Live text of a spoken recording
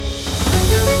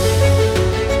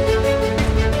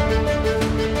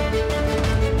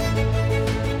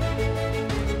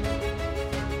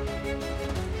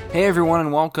Hey everyone,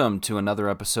 and welcome to another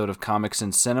episode of Comics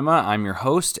and Cinema. I'm your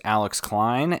host, Alex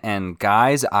Klein, and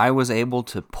guys, I was able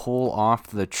to pull off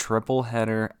the triple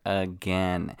header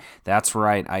again. That's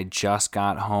right, I just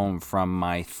got home from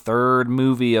my third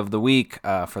movie of the week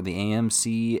for the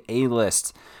AMC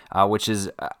A-List, which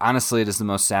is, honestly, it is the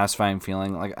most satisfying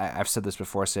feeling. Like, I've said this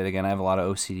before, I'll say it again, I have a lot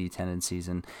of OCD tendencies,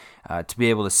 and to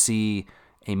be able to see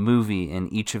a movie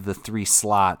in each of the three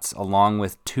slots, along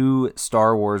with two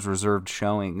Star Wars reserved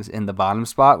showings in the bottom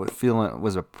spot,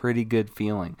 was a pretty good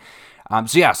feeling.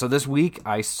 So this week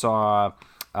I saw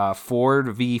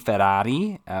Ford v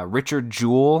Ferrari, Richard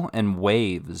Jewell, and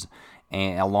Waves.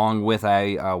 And along with,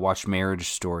 I watched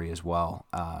Marriage Story as well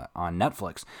on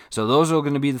Netflix. So those are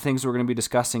going to be the things we're going to be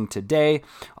discussing today,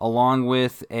 along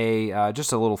with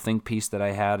just a little think piece that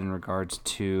I had in regards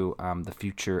to the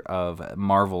future of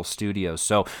Marvel Studios.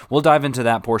 So we'll dive into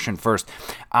that portion first.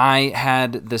 I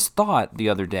had this thought the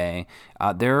other day.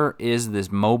 There is this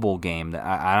mobile game that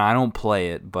I don't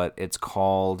play it, but it's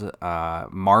called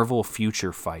Marvel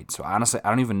Future Fight. So honestly, I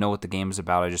don't even know what the game is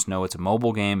about. I just know it's a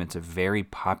mobile game. It's a very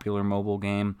popular mobile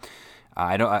game.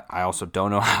 I also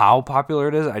don't know how popular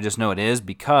it is. I just know it is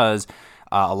because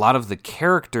a lot of the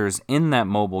characters in that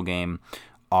mobile game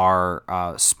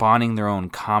are spawning their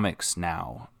own comics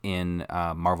now in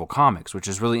Marvel Comics, which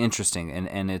is really interesting.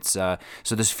 And it's so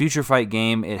this Future Fight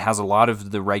game, it has a lot of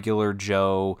the regular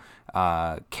Joe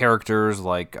characters,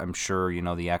 like I'm sure you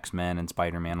know the X-Men and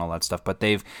Spider-Man, all that stuff. But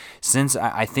they've since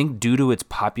I think due to its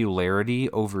popularity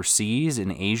overseas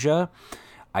in Asia,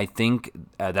 I think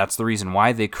that's the reason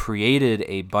why they created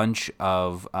a bunch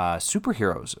of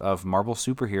superheroes, of Marvel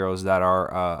superheroes that are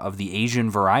of the Asian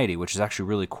variety, which is actually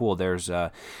really cool. There's a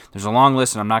long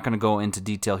list, and I'm not going to go into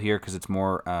detail here because it's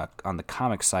more on the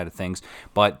comic side of things.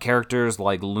 But characters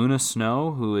like Luna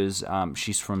Snow, who is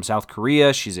she's from South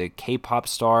Korea. She's a K-pop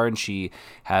star, and she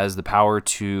has the power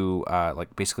to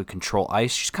basically control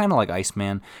ice. She's kind of like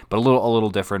Iceman, but a little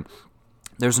different.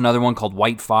 There's another one called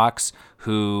White Fox,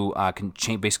 who can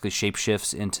basically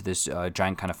shapeshifts into this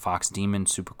giant kind of fox demon.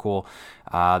 Super cool.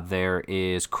 There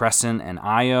is Crescent and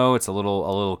Io. It's a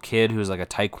little kid who's like a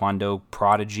taekwondo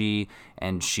prodigy,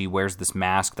 and she wears this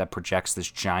mask that projects this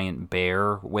giant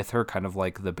bear with her, kind of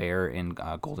like the bear in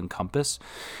Golden Compass.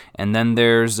 And then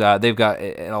there's they've got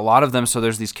a lot of them. So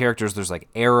there's these characters. There's like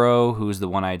Arrow, who's the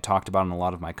one I had talked about in a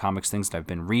lot of my comics things that I've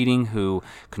been reading, who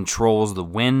controls the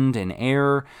wind and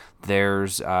air.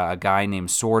 There's a guy named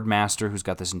Swordmaster who's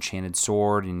got this enchanted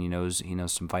sword, and he knows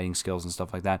some fighting skills and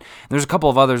stuff like that. And there's a couple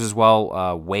of others as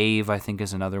well. Wave, I think,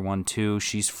 is another one too.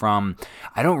 She's from,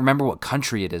 I don't remember what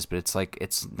country it is, but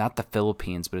it's not the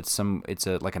Philippines, but it's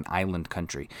like an island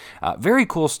country. Very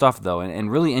cool stuff though,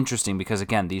 and really interesting because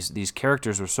again, these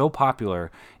characters were so popular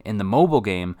in the mobile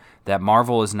game that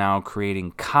Marvel is now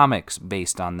creating comics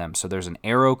based on them. So there's an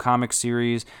Arrow comic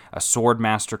series, a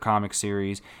Swordmaster comic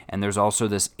series, and there's also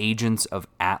this Agents of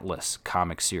Atlas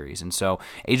comic series. And so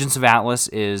Agents of Atlas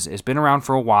has been around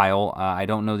for a while. I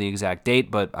don't know the exact date,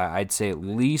 but I'd say at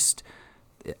least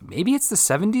maybe it's the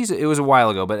 70s. It was a while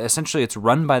ago, but essentially it's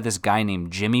run by this guy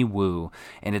named Jimmy Woo,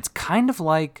 and it's kind of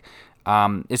like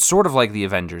it's sort of like the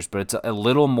Avengers, but it's a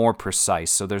little more precise.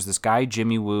 So there's this guy,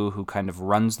 Jimmy Woo, who kind of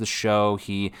runs the show.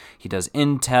 He does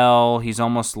intel. He's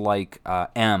almost like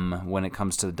M when it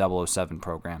comes to the 007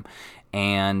 program.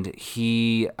 And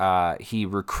he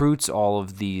recruits all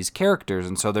of these characters.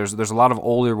 And so there's a lot of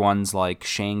older ones like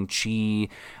Shang-Chi,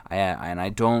 and I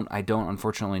don't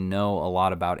unfortunately know a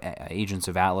lot about Agents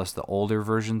of Atlas, the older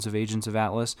versions of Agents of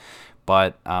Atlas.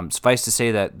 But suffice to say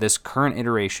that this current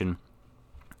iteration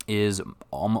is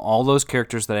all those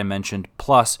characters that I mentioned,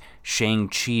 plus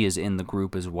Shang-Chi is in the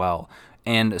group as well.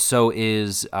 And so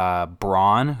is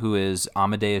Brawn, who is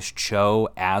Amadeus Cho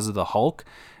as the Hulk.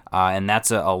 And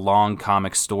that's a long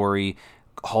comic story.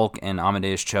 Hulk and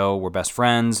Amadeus Cho were best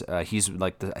friends. He's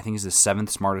I think he's the seventh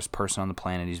smartest person on the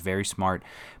planet. He's very smart.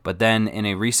 But then in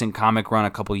a recent comic run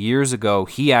a couple years ago,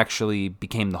 he actually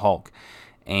became the Hulk.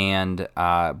 And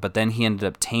but then he ended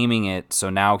up taming it. So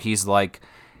now he's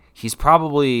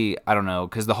probably, I don't know,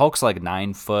 because the Hulk's like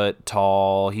 9 foot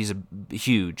tall. He's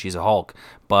huge. He's a Hulk.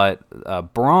 But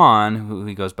Brawn, who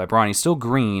he goes by Brawn, he's still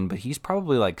green, but he's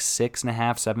probably like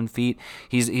 6.5, 7 feet.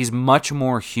 He's much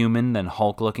more human than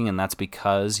Hulk looking, and that's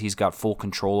because he's got full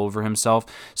control over himself.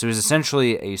 So he's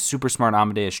essentially a super smart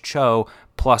Amadeus Cho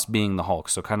plus being the Hulk.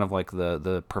 So kind of like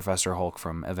the Professor Hulk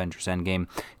from Avengers Endgame,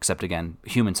 except again,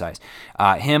 human size.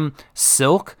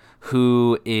 Silk,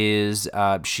 who is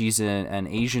she's an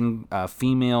Asian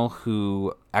female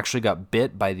who actually got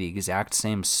bit by the exact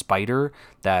same spider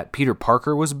that Peter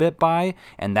Parker was bit by,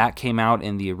 and that came out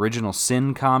in the original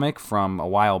Sin comic from a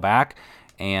while back.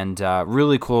 and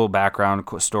really cool background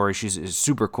story. She's a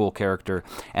super cool character.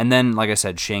 And then, like I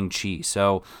said, Shang-Chi.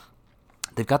 So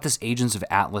they've got this Agents of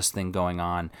Atlas thing going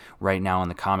on right now in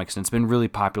the comics, and it's been really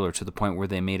popular to the point where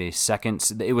they made a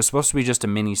second. It was supposed to be just a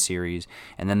mini series,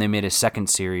 and then they made a second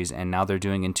series, and now they're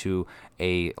doing into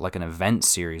an event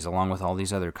series along with all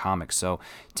these other comics. So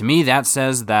to me, that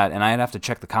says that, and I'd have to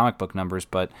check the comic book numbers,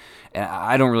 but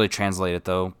I don't really translate it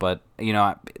though. But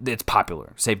it's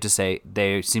popular. Safe to say,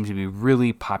 they seem to be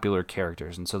really popular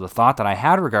characters, and so the thought that I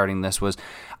had regarding this was,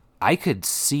 I could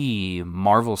see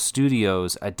Marvel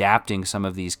Studios adapting some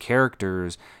of these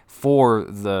characters for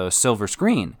the silver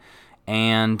screen.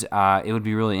 And it would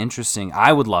be really interesting.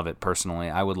 I would love it, personally.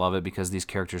 I would love it because these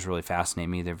characters really fascinate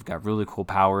me. They've got really cool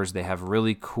powers. They have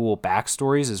really cool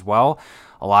backstories as well.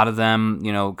 A lot of them,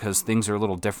 because things are a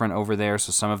little different over there.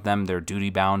 So some of them, they're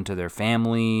duty bound to their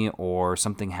family, or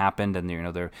something happened and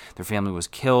their family was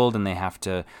killed, and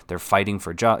they're fighting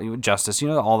for justice.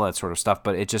 All that sort of stuff.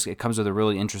 But it comes with a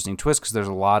really interesting twist because there's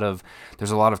a lot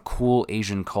of cool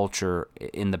Asian culture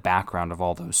in the background of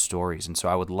all those stories, and so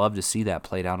I would love to see that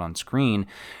played out on screen.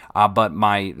 But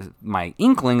my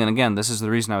inkling, and again, this is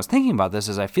the reason I was thinking about this,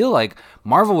 is I feel like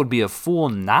Marvel would be a fool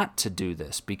not to do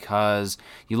this, because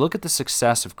you look at the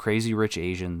success of Crazy Rich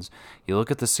Asians, you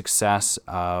look at the success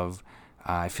of,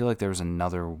 I feel like there was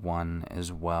another one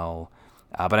as well,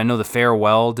 but I know The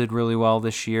Farewell did really well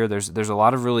this year. There's a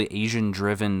lot of really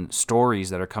Asian-driven stories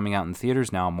that are coming out in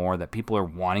theaters now more that people are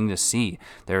wanting to see.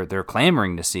 They're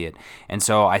clamoring to see it. And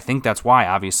so I think that's why,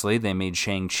 obviously, they made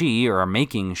Shang-Chi, or are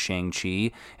making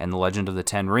Shang-Chi and the Legend of the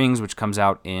Ten Rings, which comes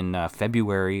out in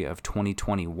February of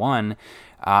 2021.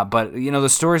 But, the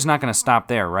story's not going to stop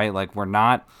there, right? Like,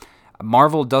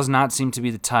 Marvel does not seem to be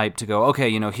the type to go,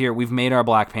 okay, here, we've made our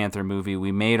Black Panther movie,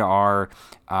 we made our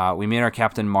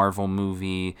Captain Marvel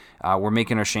movie, we're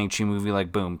making our Shang-Chi movie,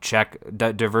 like, boom, check,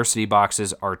 diversity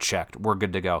boxes are checked, we're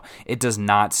good to go. It does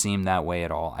not seem that way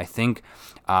at all. I think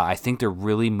they're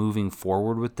really moving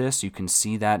forward with this. You can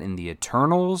see that in the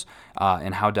Eternals,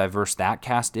 and how diverse that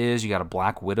cast is. You got a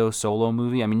Black Widow solo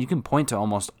movie. I mean, you can point to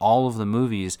almost all of the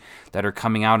movies that are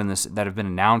coming out in this, that have been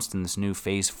announced in this new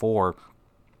Phase 4,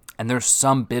 and there's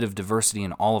some bit of diversity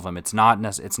in all of them. It's not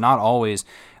always,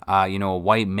 a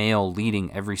white male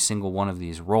leading every single one of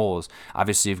these roles.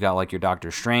 Obviously, you've got like your Doctor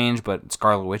Strange, but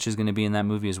Scarlet Witch is going to be in that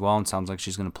movie as well, and sounds like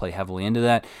she's going to play heavily into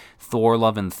that. Thor: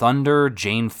 Love and Thunder,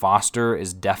 Jane Foster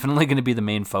is definitely going to be the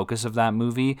main focus of that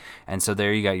movie, and so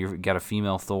there you got a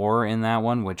female Thor in that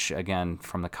one, which again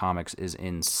from the comics is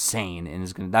insane,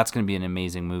 and that's going to be an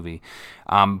amazing movie.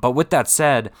 But with that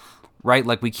said, right,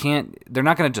 like they're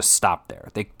not going to just stop there.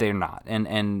 They're not.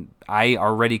 And I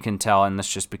already can tell, and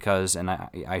that's just because, and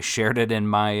I shared it in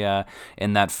my,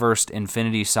 in that first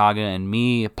Infinity Saga and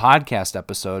Me podcast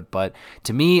episode, but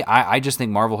to me, I just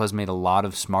think Marvel has made a lot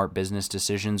of smart business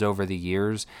decisions over the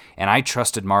years, and I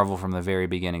trusted Marvel from the very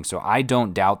beginning, so I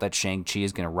don't doubt that Shang-Chi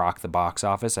is going to rock the box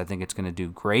office. I think it's going to do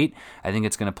great. I think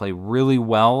it's going to play really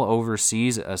well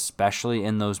overseas, especially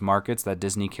in those markets that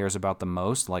Disney cares about the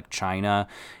most, like China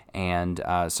and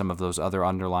some of those other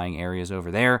underlying areas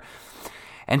over there.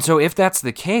 And so if that's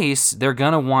the case, they're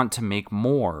going to want to make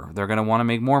more. They're going to want to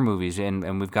make more movies.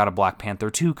 And we've got a Black Panther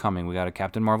 2 coming. We got a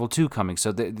Captain Marvel 2 coming.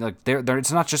 So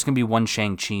it's not just going to be one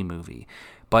Shang-Chi movie.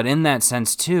 But in that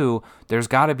sense, too, there's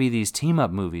got to be these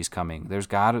team-up movies coming.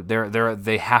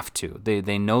 They have to.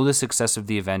 They know the success of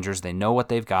the Avengers. They know what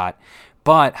they've got.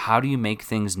 But how do you make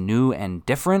things new and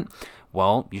different?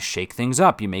 Well, you shake things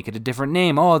up. You make it a different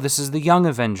name. Oh, this is the Young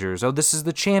Avengers. Oh, this is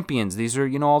the Champions. These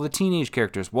are, all the teenage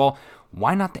characters. Well,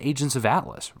 why not the Agents of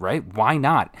Atlas, right? Why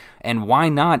not? And why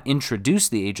not introduce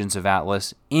the Agents of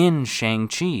Atlas in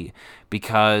Shang-Chi?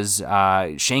 Because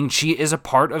Shang-Chi is a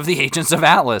part of the Agents of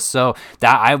Atlas. So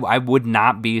that I would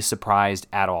not be surprised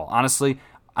at all. Honestly,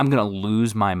 I'm going to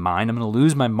lose my mind. I'm going to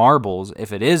lose my marbles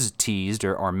if it is teased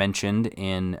or mentioned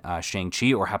in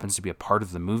Shang-Chi or happens to be a part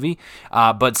of the movie.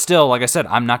 But still, like I said,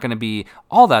 I'm not going to be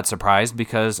all that surprised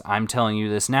because I'm telling you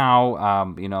this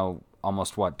now,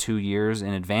 almost 2 years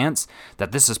in advance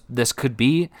that this could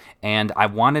be, and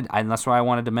that's why I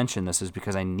wanted to mention this, is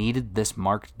because I needed this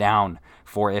marked down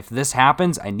for if this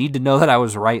happens. I need to know that I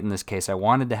was right in this case. I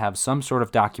wanted to have some sort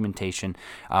of documentation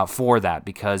for that,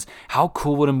 because how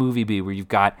cool would a movie be where you've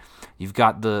got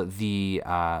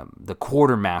the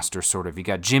quartermaster, sort of, you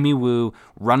got Jimmy Woo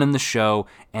running the show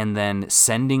and then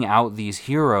sending out these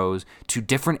heroes to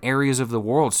different areas of the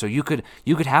world. So you could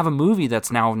have a movie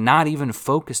that's now not even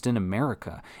focused in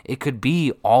America. It could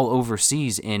be all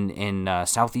overseas in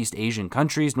Southeast Asian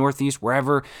countries, Northeast,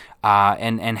 wherever,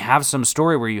 and have some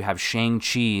story where you have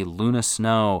Shang-Chi, Luna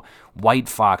Snow, White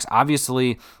Fox.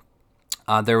 Obviously,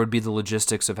 There would be the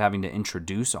logistics of having to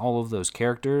introduce all of those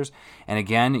characters. And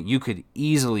again, you could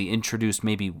easily introduce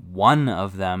maybe one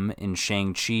of them in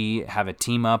Shang-Chi, have a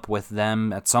team up with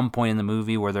them at some point in the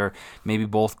movie where they're maybe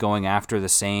both going after the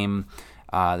same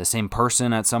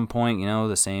person at some point,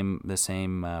 the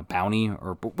same bounty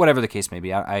or whatever the case may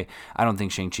be. I don't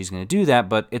think Shang-Chi's going to do that,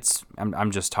 but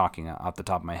I'm just talking off the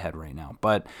top of my head right now.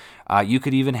 But you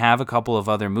could even have a couple of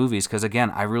other movies, because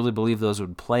again, I really believe those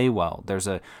would play well. There's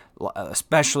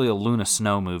especially a Luna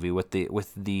Snow movie with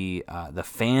the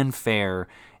fanfare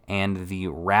and the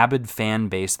rabid fan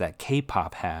base that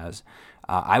K-pop has.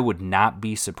 I would not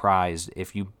be surprised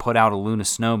if you put out a Luna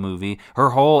Snow movie.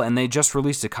 And they just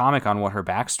released a comic on what her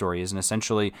backstory is, and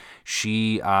essentially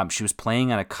she was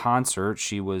playing at a concert.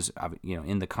 She was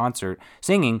in the concert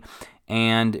singing,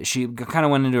 and she kind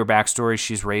of went into her backstory.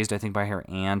 She's raised, I think, by her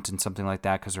aunt and something like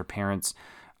that, because her parents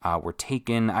were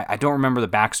taken. I don't remember the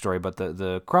backstory, but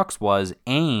the crux was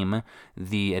AIM,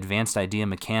 the Advanced Idea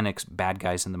Mechanics bad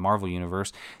guys in the Marvel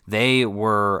Universe. They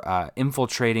were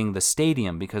infiltrating the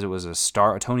stadium because it was a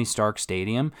Tony Stark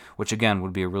stadium, which again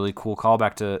would be a really cool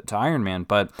callback to Iron Man.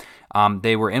 But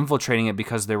they were infiltrating it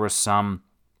because there was some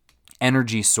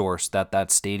energy source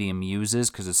that stadium uses,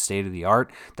 because it's state of the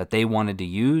art, that they wanted to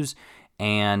use.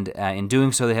 And in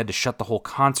doing so, they had to shut the whole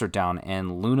concert down.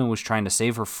 And Luna was trying to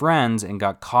save her friends and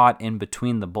got caught in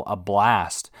between a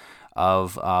blast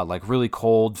of really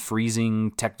cold, freezing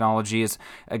technology.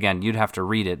 Again, you'd have to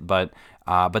read it, but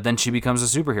then she becomes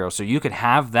a superhero. So you could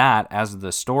have that as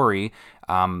the story.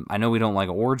 I know we don't like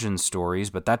origin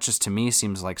stories, but that just to me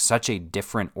seems like such a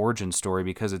different origin story,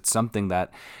 because it's something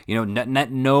that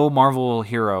no Marvel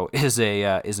hero is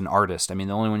an artist. I mean,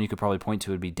 the only one you could probably point to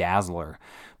would be Dazzler,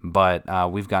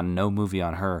 but we've got no movie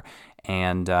on her.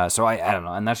 And so I don't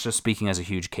know. And that's just speaking as a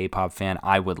huge K-pop fan.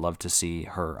 I would love to see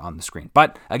her on the screen.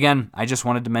 But again, I just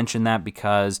wanted to mention that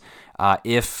because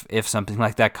if something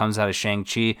like that comes out of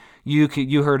Shang-Chi,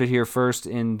 you heard it here first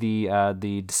in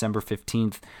the December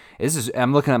 15th.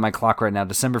 I'm looking at my clock right now,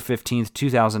 December 15th,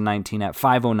 2019 at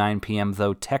 5:09 p.m.,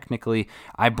 though technically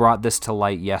I brought this to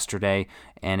light yesterday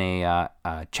in a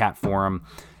chat forum.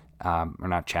 Or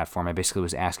not chat forum. I basically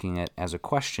was asking it as a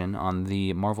question on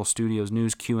the Marvel Studios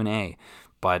News Q&A,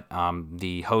 but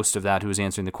the host of that, who was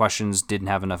answering the questions, didn't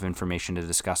have enough information to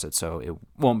discuss it, so it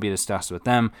won't be discussed with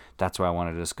them. That's why I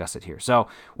wanted to discuss it here. So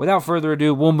without further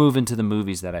ado, we'll move into the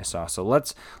movies that I saw. So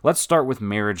let's start with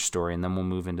Marriage Story, and then we'll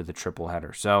move into the triple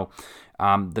header. So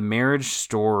the Marriage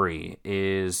Story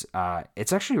is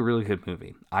it's actually a really good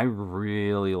movie. I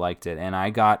really liked it, and I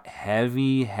got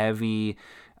heavy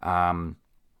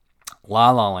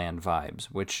La La Land vibes,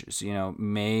 which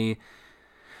may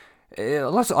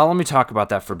let me talk about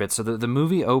that for a bit. So the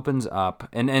movie opens up,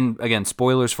 and again,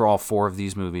 spoilers for all four of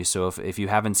these movies. So if you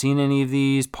haven't seen any of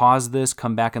these, pause this,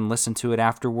 come back and listen to it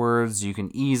afterwards. You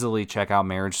can easily check out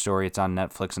Marriage Story. It's on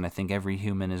Netflix, and I think every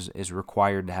human is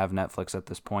required to have Netflix at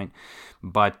this point.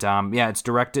 But it's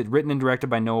written and directed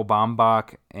by Noah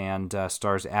Baumbach, and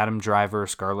stars Adam Driver,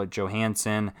 Scarlett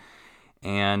Johansson,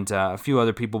 and a few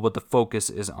other people, but the focus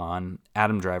is on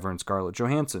Adam Driver and Scarlett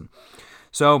Johansson.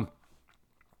 So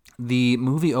the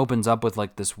movie opens up with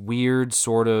like this weird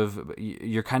sort of,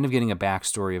 you're kind of getting a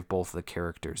backstory of both the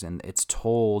characters, and it's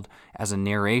told as a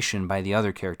narration by the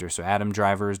other characters. So Adam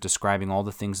Driver is describing all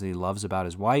the things that he loves about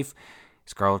his wife.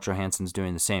 Scarlett Johansson's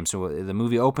doing the same. So the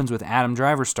movie opens with Adam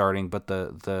Driver starting, but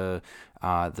the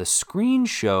screen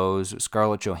shows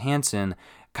Scarlett Johansson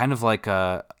kind of like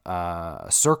a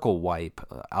circle wipe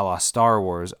a la Star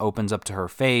Wars, opens up to her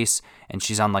face, and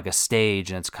she's on like a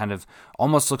stage, and it's kind of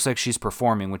almost looks like she's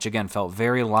performing, which again felt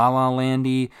very La La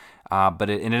Landy, but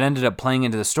it ended up playing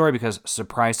into the story because,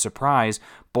 surprise, surprise,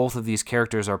 both of these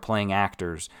characters are playing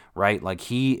actors, right? Like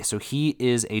he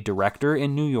is a director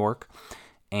in New York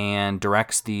and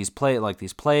directs these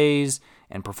plays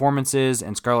and performances,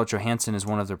 and Scarlett Johansson is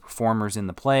one of the performers in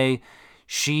the play.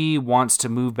 She wants to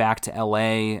move back to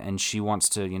LA, and she wants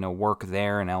to, work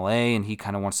there in LA, and he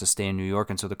kind of wants to stay in New York.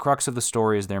 And so the crux of the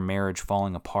story is their marriage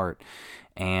falling apart.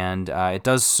 And it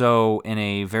does so in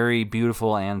a very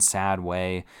beautiful and sad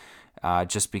way,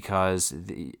 just because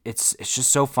it's just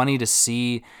so funny to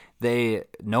see.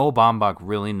 Noah Baumbach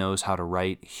really knows how to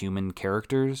write human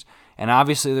characters. And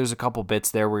obviously there's a couple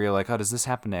bits there where you're like, oh, does this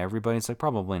happen to everybody? It's like,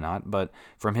 probably not. But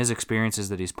from his experiences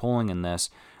that he's pulling in this,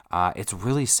 it's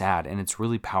really sad and it's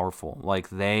really powerful. Like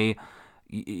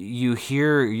you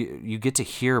get to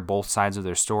hear both sides of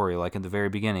their story. Like in the very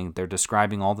beginning, they're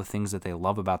describing all the things that they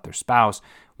love about their spouse.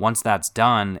 Once that's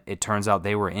done, it turns out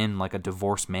they were in like a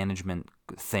divorce management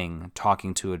thing,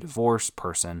 talking to a divorce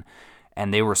person,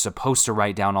 and they were supposed to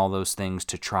write down all those things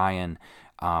to try and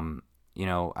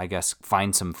I guess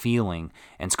find some feeling,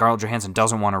 and Scarlett Johansson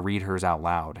doesn't want to read hers out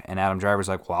loud, and Adam Driver's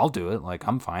like, well, I'll do it, like,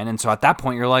 I'm fine. And so at that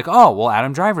point you're like, oh, well,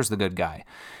 Adam Driver's the good guy,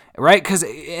 right? Because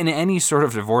in any sort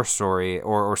of divorce story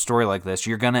or story like this,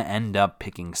 you're gonna end up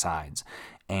picking sides.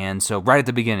 And so right at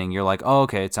the beginning, you're like, oh,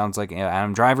 okay, it sounds like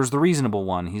Adam Driver's the reasonable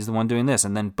one. He's the one doing this.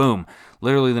 And then boom,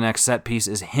 literally the next set piece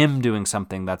is him doing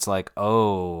something that's like,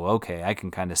 oh, okay, I can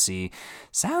kind of see.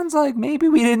 Sounds like maybe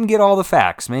we didn't get all the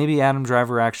facts. Maybe Adam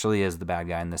Driver actually is the bad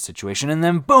guy in this situation. And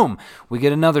then boom, we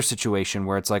get another situation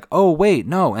where it's like, oh, wait,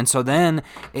 no. And so then,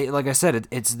 like I said,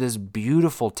 it's this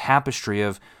beautiful tapestry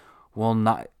of, well,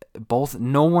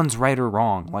 no one's right or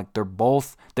wrong. Like they're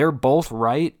both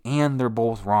right and they're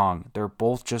both wrong. They're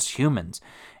both just humans.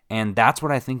 And that's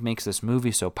what I think makes this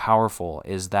movie so powerful,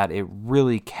 is that it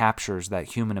really captures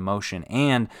that human emotion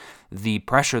and the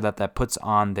pressure that puts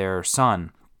on their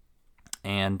son.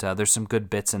 And there's some good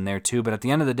bits in there too. But at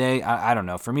the end of the day, I don't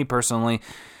know. For me personally,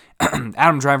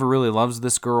 Adam Driver really loves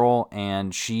this girl,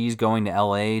 and she's going to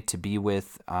LA to be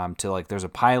with, there's a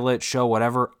pilot show,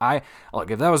 whatever.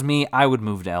 If that was me, I would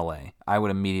move to LA. I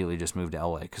would immediately just move to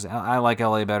LA, because I like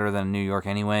LA better than New York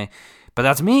anyway. But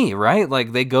that's me, right?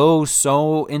 Like, they go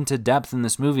so into depth in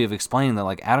this movie of explaining that,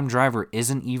 like, Adam Driver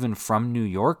isn't even from New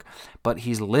York, but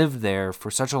he's lived there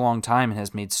for such a long time and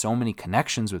has made so many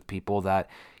connections with people that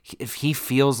if he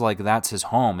feels like that's his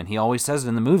home, and he always says it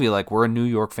in the movie, like, we're a New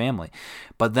York family.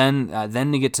 But then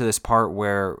to get to this part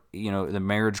where, the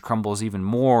marriage crumbles even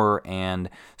more, and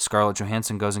Scarlett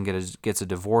Johansson goes and gets a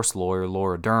divorce lawyer,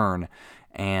 Laura Dern,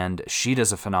 and she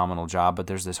does a phenomenal job. But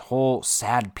there's this whole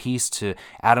sad piece to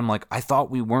Adam, like, I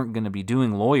thought we weren't going to be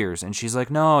doing lawyers. And she's like,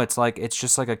 no, it's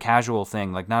just like a casual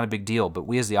thing, like, not a big deal. But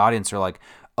we as the audience are like,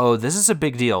 oh, this is a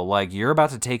big deal. Like, you're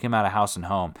about to take him out of house and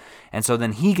home. And so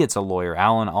then he gets a lawyer,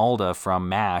 Alan Alda from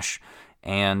MASH,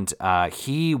 and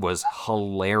he was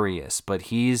hilarious. But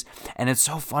and it's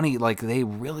so funny, like, they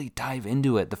really dive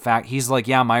into it. The fact he's like,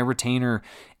 yeah, my retainer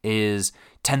is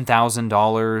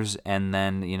 $10,000, and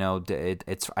then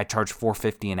I charge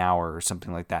 $450 an hour or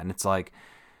something like that. And it's like,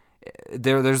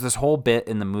 there's this whole bit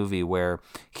in the movie where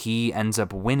he ends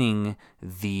up winning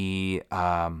the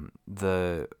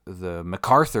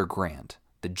MacArthur grant,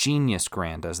 the Genius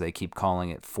Grant, as they keep calling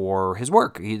it, for his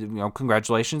work. He,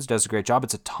 congratulations, does a great job.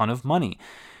 It's a ton of money,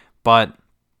 but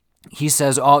he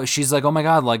says, oh, she's like, oh my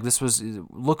God, like,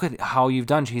 look at how you've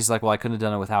done. He's like, well, I couldn't have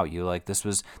done it without you. Like, this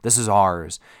is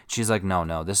ours. She's like,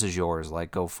 no, this is yours. Like,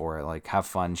 go for it. Like, have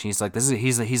fun. She's like,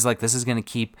 he's like, this is going to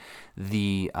keep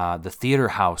the theater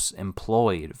house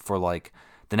employed for like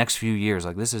the next few years.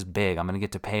 Like, this is big. I'm going to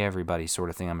get to pay everybody, sort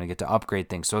of thing. I'm going to get to upgrade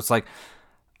things. So it's like,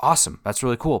 awesome. That's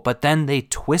really cool. But then they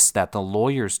twist that, the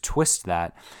lawyers twist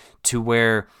that to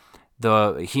where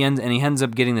he ends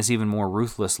up getting this even more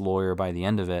ruthless lawyer by the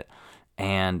end of it,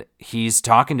 and he's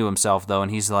talking to himself though,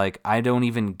 and he's like, I don't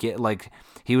even get, like,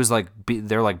 he was like,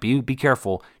 they're like, be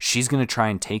careful, she's gonna try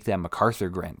and take that MacArthur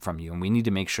grant from you, and we need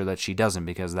to make sure that she doesn't,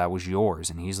 because that was yours.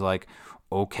 And he's like,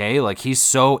 okay, like, he's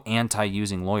so anti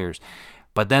using lawyers.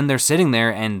 But then they're sitting there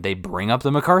and they bring up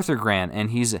the MacArthur grant,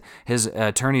 and his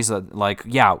attorney's like,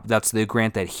 yeah, that's the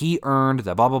grant that he earned,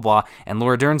 the blah, blah, blah. And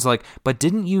Laura Dern's like, but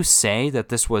didn't you say that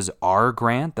this was our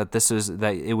grant, that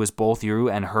it was both you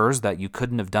and hers, that you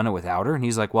couldn't have done it without her? And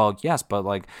he's like, well, yes, but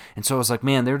like, and so it was like,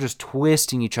 man, they're just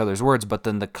twisting each other's words. But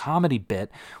then the comedy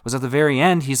bit was at the very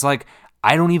end, he's like,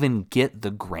 I don't even get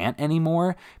the grant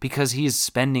anymore, because he's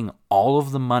spending all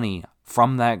of the money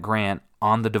from that grant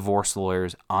on the divorce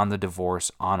lawyers, on the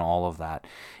divorce, on all of that.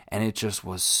 And it just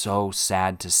was so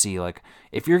sad to see. Like,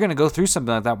 if you're going to go through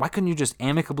something like that, why couldn't you just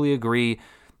amicably agree,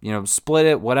 split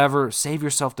it, whatever, save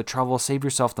yourself the trouble, save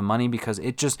yourself the money? Because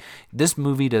this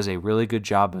movie does a really good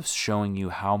job of showing you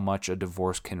how much a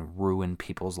divorce can ruin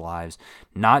people's lives.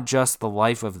 Not just the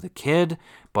life of the kid,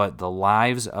 but the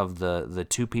lives of the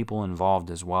two people involved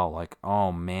as well. Like,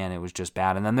 oh man, it was just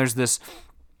bad. And then there's this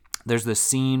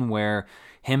scene where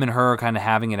him and her are kind of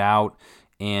having it out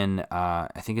in, I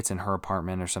think it's in her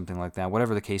apartment or something like that.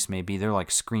 Whatever the case may be, they're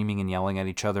like screaming and yelling at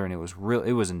each other, and it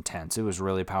was intense. It was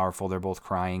really powerful. They're both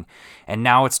crying, and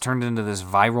now it's turned into this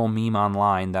viral meme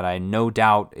online that I no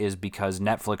doubt is because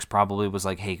Netflix probably was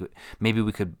like, hey, maybe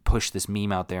we could push this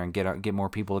meme out there and get more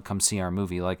people to come see our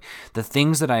movie. Like, the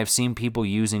things that I have seen people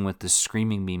using with this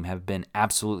screaming meme have been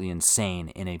absolutely insane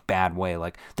in a bad way.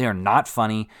 Like, they are not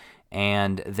funny.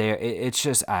 And it's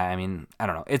just, I mean, I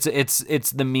don't know.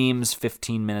 It's the meme's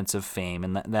 15 minutes of fame,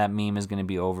 and that meme is going to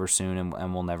be over soon,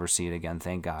 and we'll never see it again,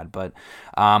 thank God. But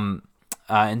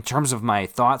in terms of my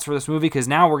thoughts for this movie, because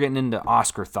now we're getting into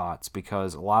Oscar thoughts,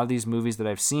 because a lot of these movies that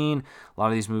I've seen, a lot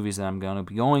of these movies that I'm going to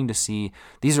be going to see,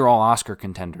 these are all Oscar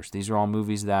contenders. These are all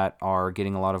movies that are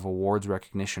getting a lot of awards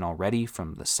recognition already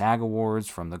from the SAG Awards,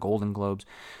 from the Golden Globes.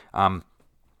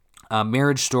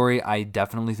 Marriage Story, I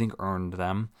definitely think earned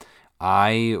them.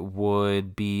 I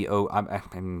would be,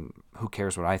 who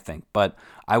cares what I think, but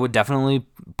I would definitely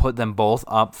put them both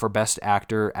up for Best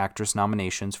Actor, Actress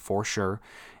nominations for sure.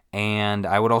 And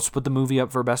I would also put the movie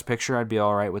up for Best Picture. I'd be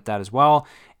all right with that as well.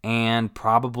 And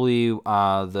probably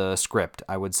the script.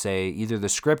 I would say either the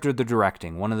script or the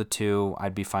directing. One of the two.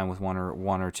 I'd be fine with one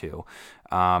or two.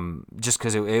 Just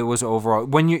because it was overall.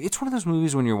 It's one of those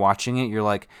movies when you're watching it, you're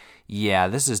like, yeah,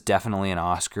 this is definitely an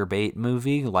Oscar bait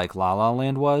movie, like La La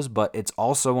Land was. But it's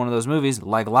also one of those movies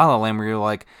like La La Land where you're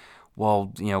like,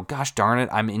 well, gosh darn it,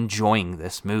 I'm enjoying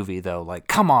this movie though. Like,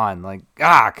 come on, like,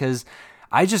 because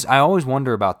I always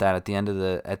wonder about that at the end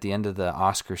of the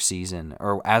Oscar season,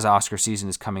 or as Oscar season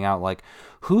is coming out, like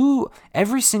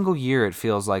every single year it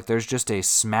feels like there's just a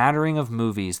smattering of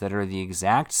movies that are the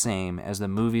exact same as the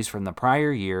movies from the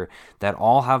prior year that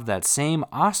all have that same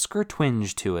Oscar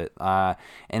twinge to it. And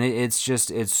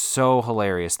it's so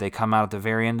hilarious. They come out at the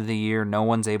very end of the year, no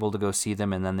one's able to go see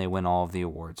them, and then they win all of the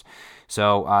awards.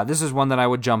 So this is one that I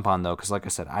would jump on though, because like I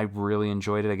said, I really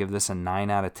enjoyed it. I give this a 9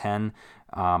 out of 10.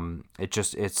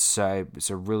 It's a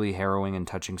really harrowing and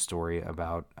touching story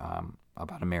about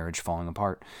a marriage falling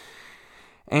apart.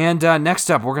 And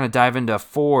next up, we're going to dive into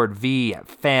Ford v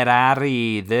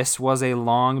Ferrari. This was a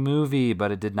long movie,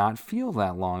 but it did not feel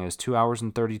that long. It was 2 hours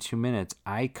and 32 minutes.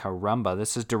 Ay caramba.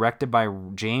 This is directed by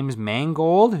James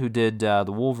Mangold, who did The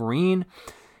Wolverine.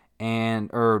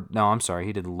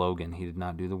 He did Logan. He did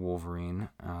not do The Wolverine.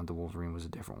 The Wolverine was a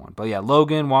different one. But yeah,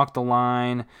 Logan, Walk the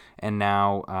Line, and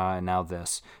now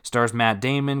this. Stars Matt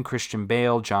Damon, Christian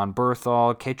Bale, John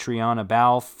Bernthal, Catriona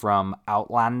Balfe from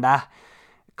Outlander,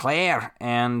 Claire,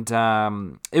 and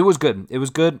it was good. It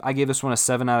was good. I gave this one a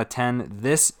 7 out of 10.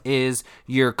 This is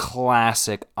your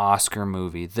classic Oscar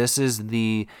movie. This is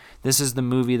the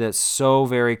movie that so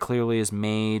very clearly is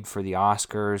made for the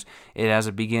Oscars. It has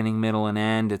a beginning, middle, and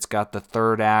end. It's got the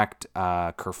third act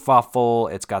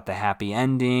kerfuffle. It's got the happy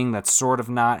ending that's sort of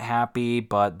not happy,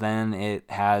 but then it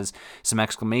has some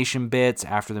exclamation bits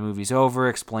after the movie's over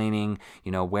explaining,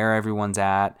 where everyone's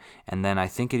at. And then I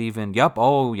think it even,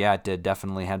 it did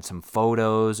definitely had some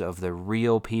photos of the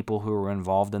real people who were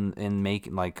involved in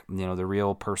making, the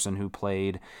real person who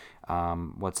played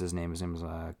what's his name? His name was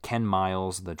Ken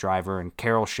Miles, the driver, and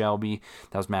Carol Shelby.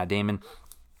 That was Matt Damon.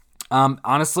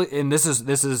 Honestly, and this is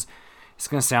it's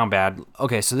gonna sound bad.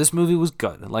 Okay, so this movie was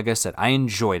good. Like I said, I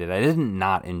enjoyed it. I didn't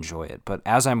not enjoy it, but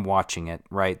as I'm watching it,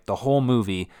 right, the whole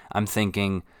movie, I'm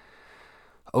thinking,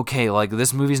 okay, like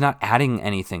this movie's not adding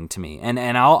anything to me. And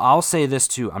I'll say this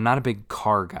too. I'm not a big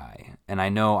car guy, and I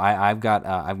know I've got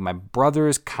my brother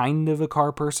is kind of a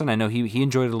car person. I know he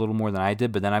enjoyed it a little more than I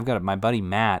did, but then I've got my buddy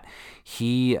Matt.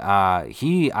 I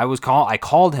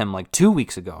called him like 2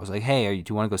 weeks ago. I was like, hey,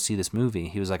 do you want to go see this movie?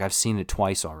 He was like, I've seen it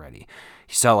twice already.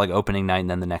 He saw it like opening night and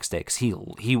then the next day because he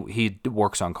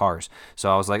works on cars.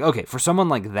 So I was like, okay, for someone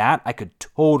like that, I could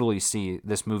totally see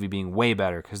this movie being way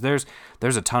better because there's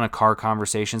a ton of car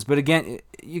conversations. But again,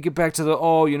 you get back to the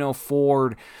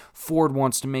Ford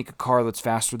wants to make a car that's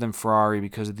faster than Ferrari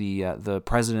because of the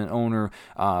president owner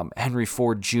Henry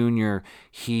Ford Jr.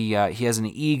 He has an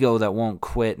ego that won't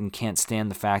quit and can't stand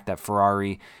the fact that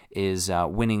Ferrari is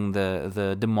winning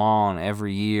the Le Mans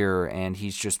every year, and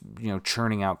he's just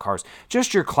churning out cars.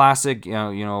 Just your classic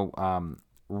super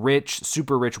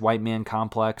rich white man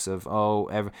complex of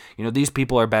these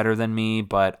people are better than me,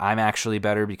 but I'm actually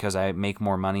better because I make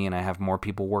more money and I have more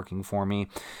people working for me.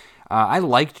 I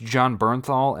liked John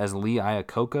Bernthal as Lee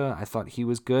Iacocca. I thought he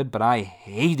was good, but I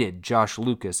hated Josh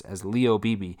Lucas as Leo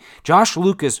Beebe. Josh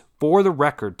Lucas, for the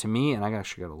record, to me, and I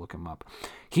actually got to look him up,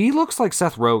 he looks like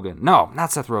Seth Rogen. No,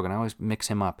 not Seth Rogen. I always mix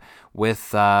him up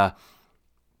with, oh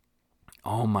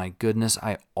my goodness,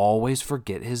 I always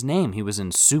forget his name. He was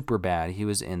in Superbad. He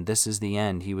was in This Is the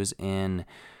End. He was in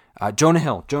Jonah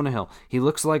Hill. Jonah Hill. He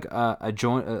looks like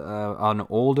an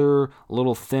older, a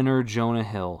little thinner Jonah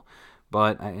Hill.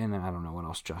 But I don't know what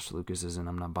else Josh Lucas is in.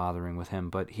 I'm not bothering with him.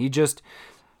 But he just...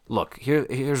 Look,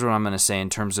 here's what I'm going to say in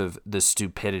terms of the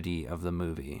stupidity of the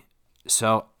movie.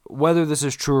 So, whether this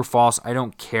is true or false, I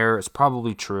don't care. It's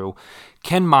probably true.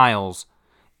 Ken Miles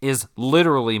is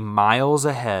literally miles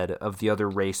ahead of the other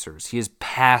racers. He has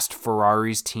passed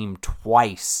Ferrari's team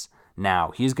twice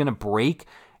now. He's going to break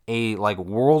a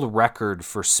world record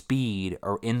for speed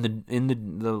or in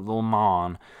the Le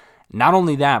Mans. Not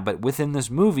only that, but within this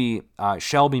movie,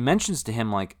 Shelby mentions to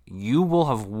him, like, you will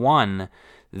have won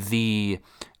the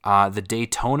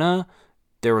Daytona.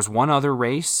 There was one other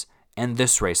race and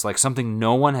this race, like something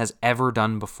no one has ever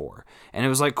done before. And it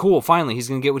was like, cool, finally, he's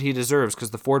going to get what he deserves,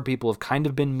 because the Ford people have kind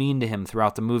of been mean to him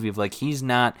throughout the movie of like, he's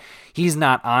not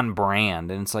on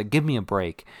brand. And it's like, give me a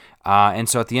break. And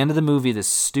so at the end of the movie, this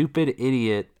stupid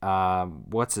idiot,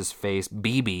 what's his face,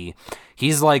 BB,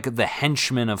 he's like the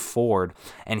henchman of Ford,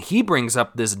 and he brings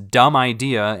up this dumb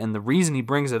idea, and the reason he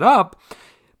brings it up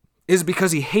is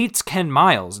because he hates Ken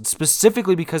Miles. It's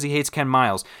specifically because he hates Ken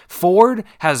Miles. Ford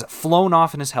has flown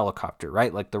off in his helicopter,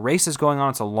 right? Like, the race is going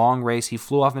on. It's a long race. He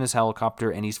flew off in his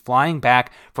helicopter, and he's flying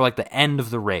back for, like, the end of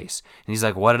the race. And he's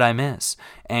like, what did I miss?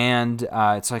 And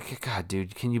it's like, God,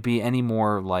 dude, can you be any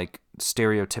more, like,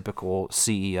 stereotypical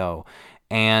CEO?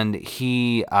 And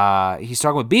he's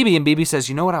talking with BB, and BB says,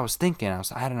 you know what I was thinking?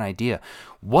 I had an idea.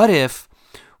 What if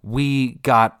we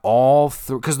got all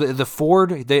three, because the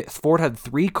Ford had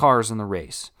 3 cars in the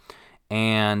race,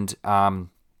 and 1,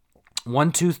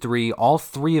 2, 3, all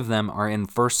 3 of them are in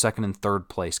first, second, and third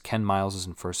place. Ken Miles is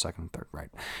in first, second, and third,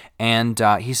 right? And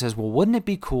he says, well, wouldn't it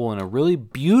be cool and a really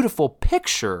beautiful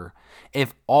picture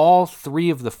if all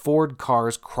 3 of the Ford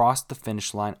cars crossed the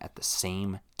finish line at the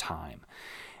same time?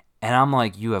 And I'm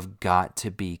like, you have got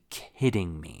to be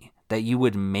kidding me that you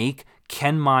would make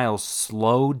Ken Miles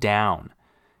slow down.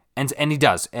 And he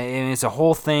does, and it's a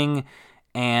whole thing,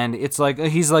 and it's like,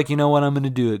 he's like, you know what, I'm going to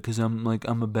do it because I'm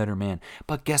a better man.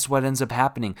 But guess what ends up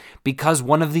happening? Because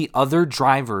one of the other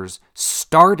drivers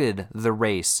started the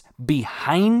race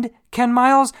behind Ken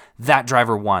Miles, that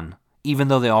driver won, even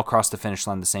though they all crossed the finish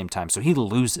line at the same time. So he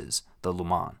loses the Le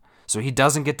Mans. So he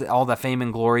doesn't get all that fame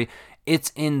and glory.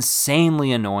 It's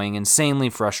insanely annoying,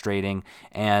 insanely frustrating,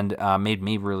 and made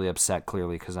me really upset,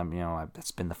 clearly, because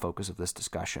that's been the focus of this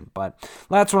discussion. But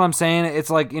that's what I'm saying. It's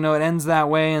like, it ends that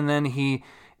way, and then yada,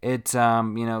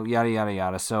 yada,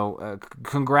 yada. So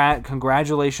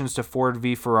congratulations to Ford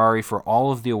v. Ferrari for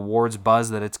all of the awards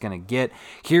buzz that it's going to get.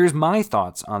 Here's my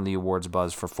thoughts on the awards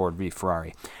buzz for Ford v.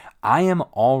 Ferrari. I am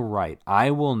all right.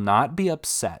 I will not be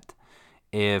upset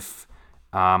if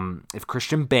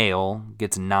Christian Bale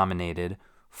gets nominated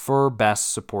for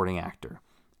Best Supporting Actor.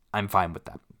 I'm fine with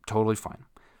that. Totally fine.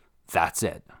 That's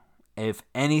it. If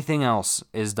anything else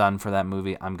is done for that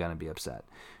movie, I'm going to be upset.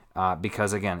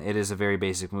 Because, again, it is a very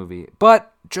basic movie.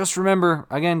 But just remember,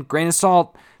 again, grain of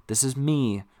salt, this is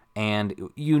me. And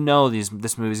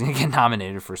this movie's going to get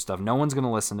nominated for stuff. No one's going to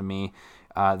listen to me.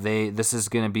 This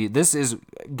is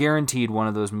guaranteed one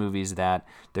of those movies that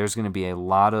there's going to be a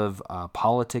lot of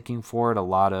politicking for it, a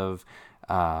lot of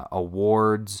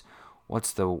awards.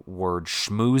 What's the word?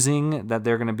 Schmoozing that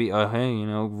they're going to be.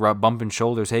 Hey, bumping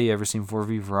shoulders. Hey, you ever seen Ford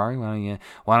v Ferrari? Why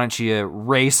don't you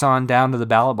race on down to the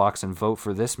ballot box and vote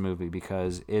for this movie,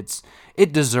 because it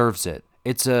deserves it.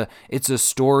 It's a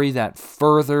story that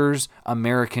furthers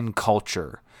American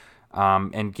culture.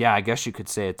 And yeah, I guess you could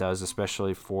say it does,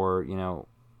 especially for,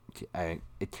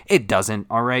 it doesn't,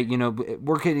 all right?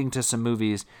 We're getting to some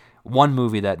movies, one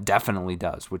movie that definitely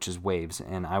does, which is Waves,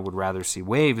 and I would rather see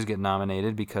Waves get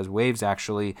nominated, because Waves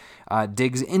actually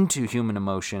digs into human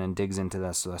emotion and digs into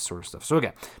that sort of stuff. So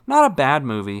again, not a bad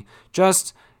movie,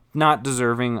 just not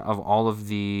deserving of all of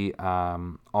the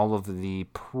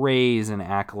praise and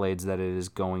accolades that it is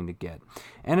going to get.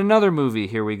 And another movie,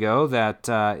 here we go, that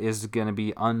is going to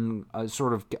be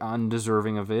sort of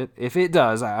undeserving of it. If it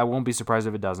does, I won't be surprised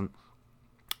if it doesn't.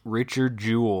 Richard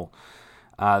Jewell.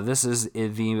 This is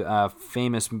the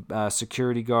famous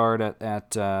security guard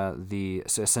at the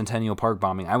Centennial Park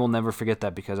bombing. I will never forget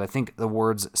that, because I think the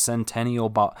words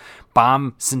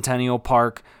bomb Centennial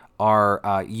Park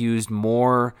are used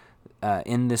more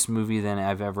in this movie than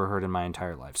I've ever heard in my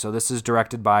entire life. So this is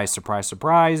directed by, surprise,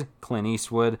 surprise, Clint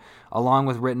Eastwood, along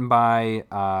with written by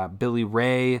Billy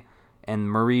Ray, and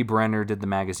Marie Brenner did the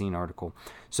magazine article.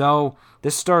 So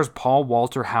this stars Paul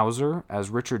Walter Hauser as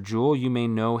Richard Jewell. You may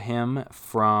know him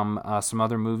from some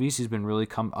other movies. He's been really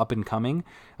up and coming.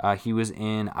 He was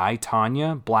in I,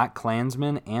 Tonya, Black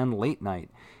Klansman, and Late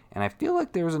Night. And I feel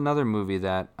like there was another movie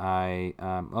that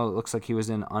it looks like he was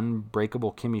in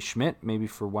Unbreakable Kimmy Schmidt, maybe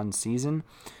for one season.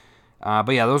 But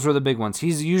yeah, those were the big ones.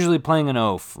 He's usually playing an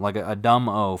oaf, like a dumb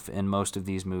oaf in most of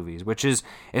these movies, which is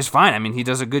fine. I mean, he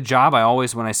does a good job.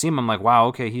 When I see him, I'm like, wow,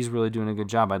 okay, he's really doing a good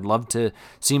job. I'd love to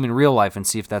see him in real life and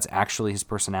see if that's actually his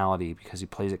personality, because he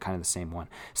plays it kind of the same one.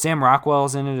 Sam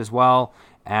Rockwell's in it as well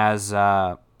as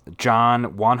John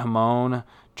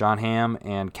Hamm,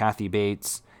 and Kathy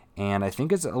Bates. And I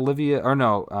think it's Olivia,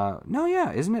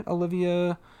 isn't it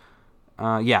Olivia?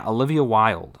 Olivia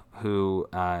Wilde, who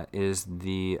is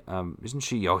isn't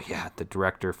she? Oh yeah, the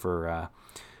director for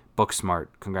Booksmart.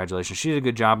 Congratulations, she did a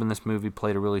good job in this movie.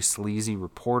 Played a really sleazy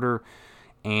reporter.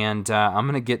 And I'm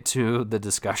going to get to the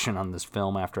discussion on this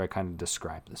film after I kind of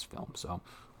describe this film. So,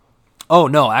 oh,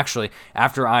 no, actually,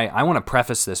 after I want to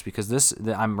preface this because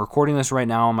I'm recording this right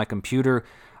now on my computer.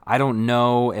 I don't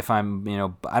know if I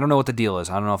don't know what the deal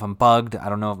is. I don't know if I'm bugged. I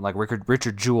don't know if, like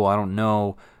Richard Jewell, I don't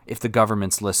know if the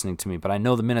government's listening to me. But I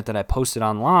know the minute that I post it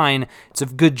online, it's a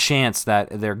good chance that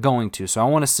they're going to. So I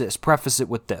want to preface it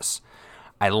with this.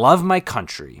 I love my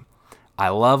country. I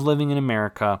love living in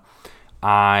America.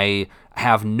 I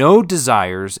have no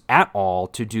desires at all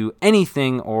to do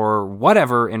anything or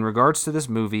whatever in regards to this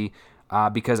movie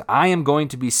because I am going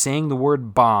to be saying the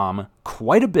word bomb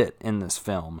quite a bit in this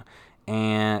film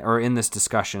or in this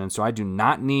discussion. And so I do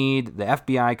not need the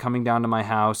FBI coming down to my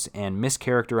house and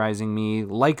mischaracterizing me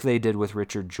like they did with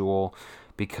Richard Jewell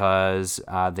because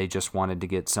they just wanted to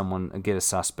get a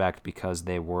suspect because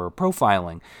they were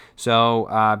profiling. So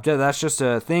that's just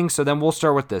a thing. So then we'll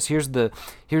start with this. Here's the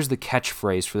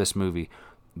catchphrase for this movie.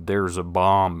 There's a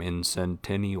bomb in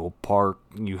Centennial Park.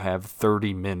 You have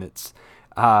 30 minutes.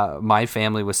 My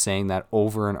family was saying that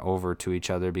over and over to each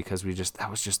other because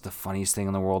that was just the funniest thing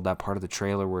in the world. That part of the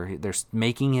trailer where they're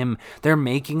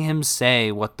making him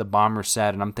say what the bomber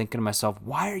said, and I'm thinking to myself,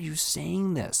 why are you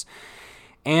saying this?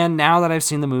 And now that I've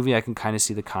seen the movie, I can kind of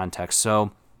see the context.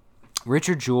 So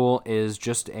Richard Jewell is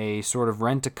just a sort of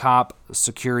rent-a-cop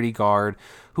security guard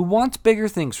who wants bigger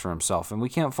things for himself, and we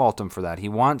can't fault him for that. He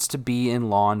wants to be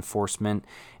in law enforcement,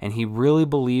 and he really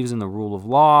believes in the rule of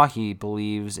law. He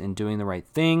believes in doing the right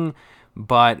thing,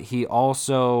 but he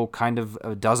also kind of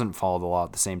doesn't follow the law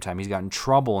at the same time. He's gotten in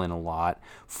trouble in a lot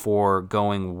for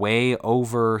going way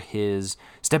over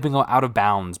stepping out of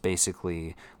bounds,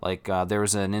 basically. Like there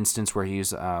was an instance where he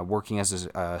was working as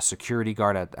a security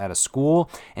guard at a school,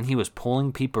 and he was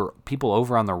pulling people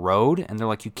over on the road, and they're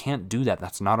like, you can't do that.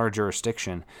 That's not our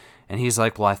jurisdiction. And he's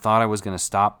like, well, I thought I was going to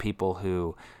stop people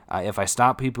who... if I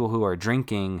stop people who are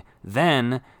drinking,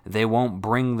 then they won't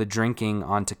bring the drinking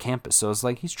onto campus. So it's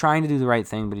like he's trying to do the right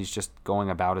thing, but he's just going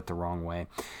about it the wrong way.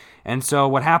 And so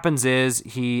what happens is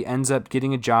he ends up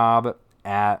getting a job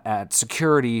at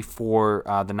security for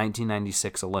the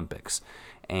 1996 Olympics.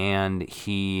 And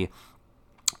he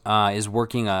is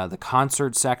working the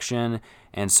concert section,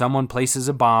 and someone places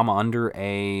a bomb under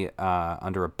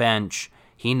a bench.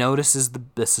 He notices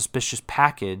the suspicious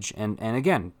package, and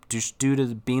again, just due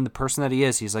to being the person that he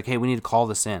is, he's like, hey, we need to call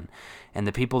this in. And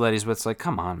the people that he's with's like,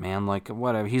 come on, man, like,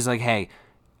 whatever. He's like, hey,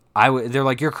 they're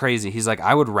like, you're crazy. He's like,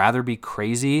 I would rather be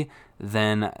crazy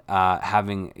than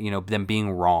than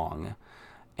being wrong.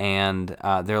 And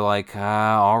they're like,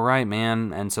 all right,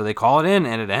 man. And so they call it in,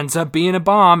 and it ends up being a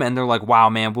bomb. And they're like, wow,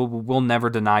 man, we'll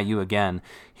never deny you again.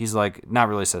 He's like, not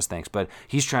really says thanks, but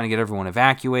he's trying to get everyone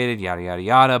evacuated, yada, yada,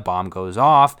 yada. Bomb goes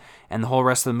off. And the whole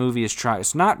rest of the movie is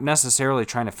it's not necessarily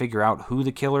trying to figure out who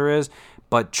the killer is,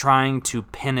 but trying to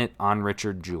pin it on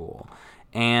Richard Jewell.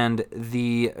 And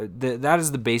that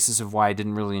is the basis of why I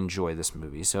didn't really enjoy this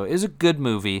movie. So it is a good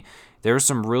movie. There are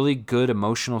some really good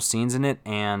emotional scenes in it,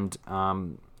 and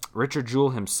Richard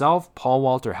Jewell himself, Paul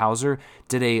Walter Hauser,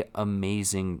 did an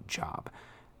amazing job.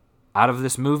 Out of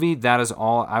this movie, that is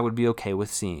all I would be okay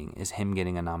with seeing, is him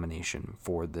getting a nomination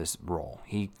for this role.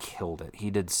 He killed it.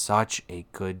 He did such a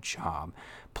good job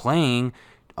playing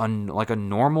like a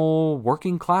normal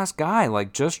working class guy,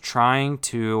 like just trying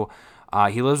to...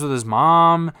 he lives with his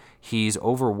mom. He's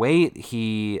overweight.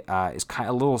 He is kind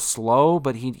of a little slow,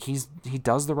 but he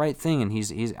does the right thing, and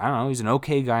he's I don't know, he's an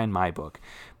okay guy in my book.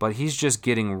 But he's just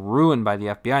getting ruined by the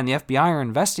FBI, and the FBI are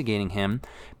investigating him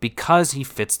because he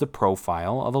fits the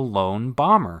profile of a lone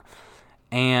bomber.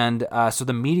 And so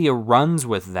the media runs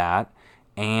with that,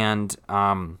 and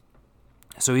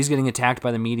so he's getting attacked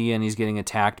by the media, and he's getting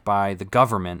attacked by the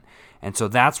government. And so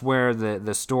that's where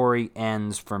the story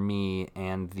ends for me,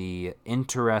 and the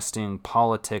interesting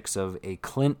politics of a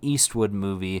Clint Eastwood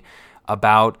movie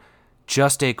about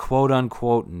just a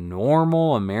quote-unquote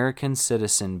normal American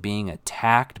citizen being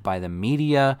attacked by the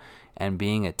media and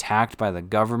being attacked by the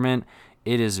government.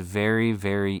 It is very,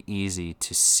 very easy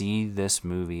to see this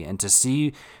movie and to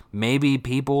see maybe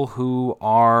people who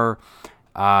are,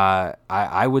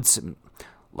 I would,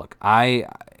 look, how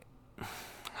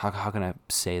can I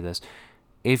say this?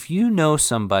 If you know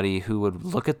somebody who would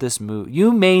look at this movie,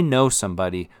 you may know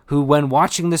somebody who, when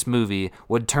watching this movie,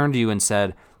 would turn to you and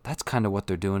said, that's kind of what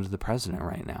they're doing to the president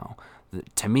right now.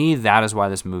 To me, that is why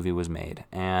this movie was made.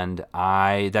 And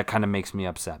that kind of makes me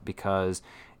upset, because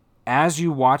as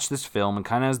you watch this film and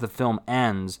kind of as the film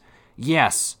ends,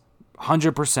 yes,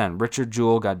 100% Richard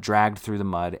Jewell got dragged through the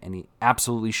mud, and he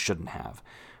absolutely shouldn't have.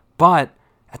 But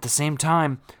at the same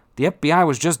time, the FBI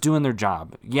was just doing their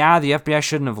job. Yeah, the FBI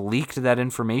shouldn't have leaked that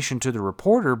information to the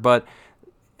reporter, but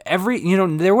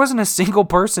there wasn't a single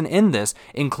person in this,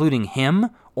 including him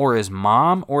or his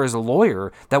mom or his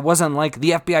lawyer, that wasn't like,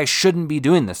 the FBI shouldn't be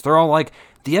doing this. They're all like,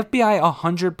 the FBI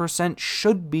 100%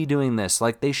 should be doing this.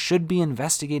 Like, they should be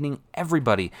investigating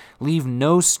everybody. Leave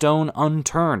no stone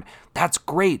unturned. That's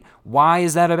great. Why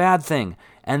is that a bad thing?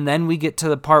 And then we get to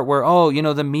the part where,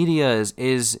 the media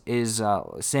is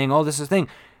saying, this is a thing.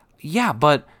 Yeah,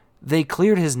 but they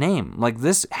cleared his name. Like,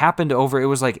 this happened it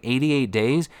was like 88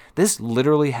 days. This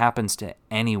literally happens to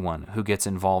anyone who gets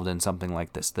involved in something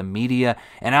like this. The media,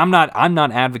 and I'm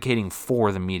not advocating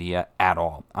for the media at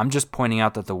all. I'm just pointing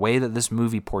out that the way that this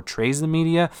movie portrays the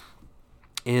media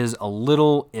is a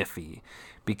little iffy,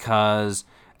 because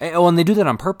and they do that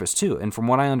on purpose too. And from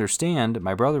what I understand,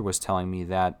 my brother was telling me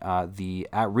that the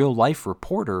real life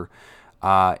reporter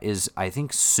is, I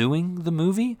think, suing the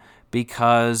movie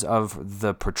because of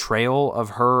the portrayal of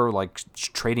her like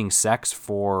trading sex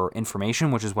for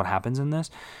information, which is what happens in this.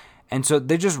 And so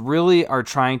they just really are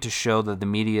trying to show that the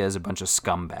media is a bunch of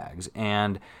scumbags.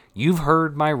 And you've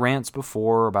heard my rants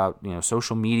before about,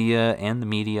 social media and the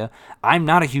media. I'm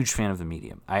not a huge fan of the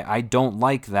media. I don't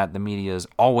like that the media is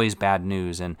always bad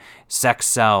news, and sex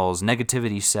sells,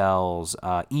 negativity sells,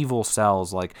 evil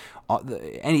sells. Like,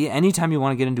 anytime you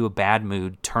want to get into a bad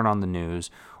mood, turn on the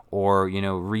news, or,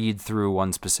 read through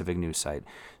one specific news site.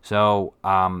 So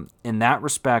in that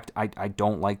respect, I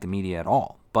don't like the media at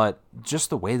all. But just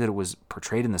the way that it was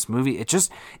portrayed in this movie,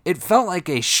 it felt like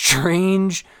a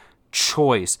strange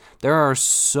choice. There are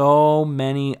so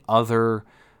many other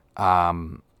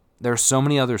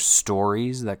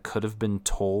stories that could have been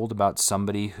told about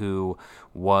somebody who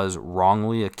was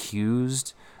wrongly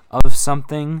accused of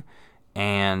something,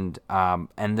 and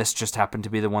this just happened to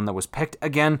be the one that was picked.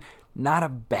 Again, not a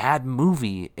bad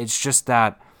movie. It's just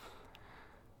that,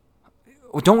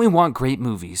 don't we want great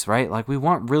movies, right? Like, we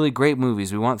want really great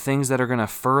movies. We want things that are going to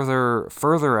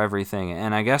further everything.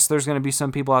 And I guess there's going to be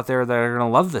some people out there that are going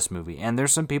to love this movie, and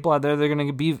there's some people out there that are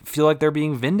going to feel like they're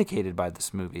being vindicated by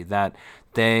this movie, that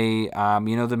they,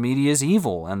 the media is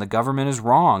evil and the government is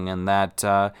wrong, and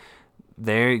that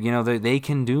they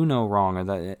can do no wrong, or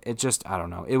that it just, I don't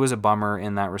know. It was a bummer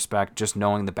in that respect, just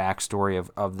knowing the backstory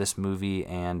of this movie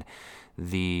and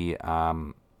the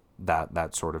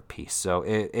that sort of piece. So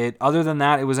it other than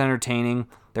that, it was entertaining.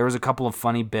 There was a couple of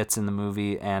funny bits in the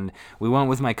movie, and we went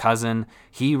with my cousin.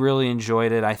 He really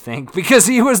enjoyed it, I think, because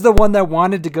he was the one that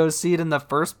wanted to go see it in the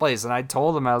first place. And I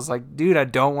told him, I was like, dude, I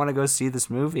don't want to go see this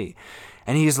movie.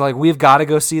 And he's like, we've got to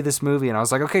go see this movie. And I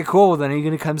was like, okay, cool. Then are you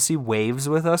going to come see Waves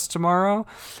with us tomorrow?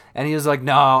 And he was like,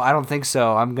 no, I don't think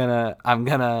so. I'm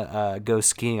gonna go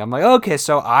skiing. I'm like, okay,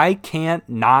 so I can't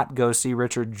not go see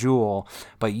Richard Jewell,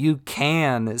 but you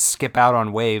can skip out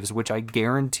on Waves, which I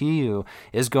guarantee you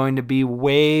is going to be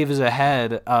waves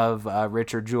ahead of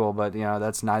Richard Jewell. But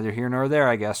that's neither here nor there,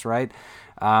 I guess, right?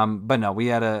 But no, we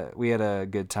had a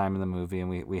good time in the movie, and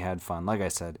we had fun. Like I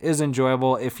said, it is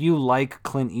enjoyable. If you like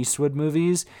Clint Eastwood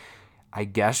movies, I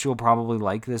guess you'll probably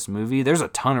like this movie. There's a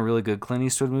ton of really good Clint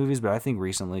Eastwood movies, but I think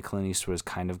recently Clint Eastwood has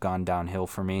kind of gone downhill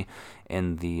for me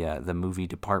in the movie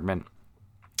department.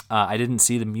 I didn't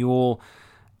see The Mule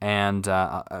and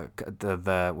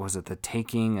the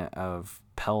Taking of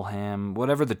Pelham,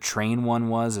 whatever the train one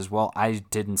was as well. I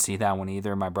didn't see that one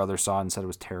either. My brother saw it and said it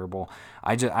was terrible.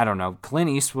 I don't know. Clint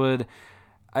Eastwood,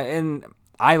 and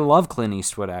I love Clint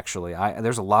Eastwood, actually.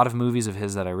 There's a lot of movies of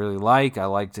his that I really like. I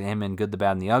liked him in Good, the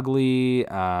Bad, and the Ugly.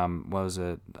 What was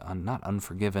it? Not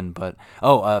Unforgiven, but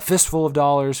Fistful of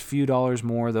Dollars, Few Dollars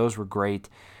More. Those were great.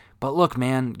 But look,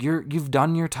 man, you've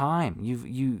done your time.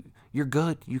 You're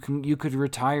good. You could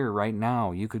retire right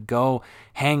now. You could go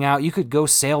hang out. You could go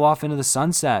sail off into the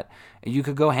sunset. You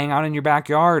could go hang out in your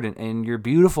backyard, in your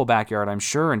beautiful backyard, I'm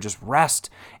sure, and just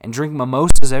rest and drink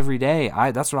mimosas every day.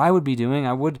 That's what I would be doing.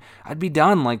 I'd be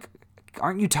done. Like,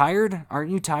 aren't you tired?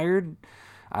 Aren't you tired?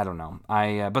 I don't know.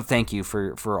 But thank you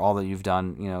for all that you've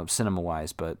done,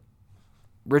 cinema-wise. But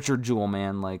Richard Jewell,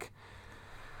 man, like,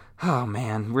 oh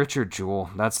man, Richard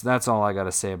Jewell. That's all I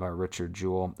gotta say about Richard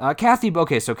Jewell. Kathy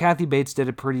Bates did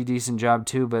a pretty decent job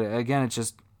too, but again, it's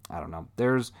just, I don't know.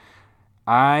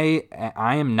 I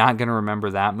am not gonna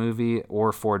remember that movie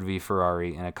or Ford v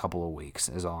Ferrari in a couple of weeks,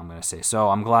 is all I'm gonna say. So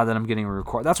I'm glad that I'm getting to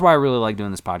record. That's why I really like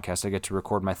doing this podcast. I get to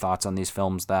record my thoughts on these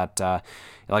films that,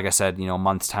 like I said, a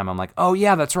month's time, I'm like, oh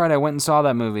yeah, that's right, I went and saw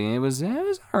that movie. It was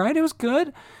all right. It was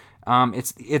good.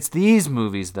 It's these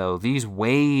movies though, these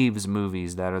Waves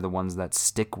movies that are the ones that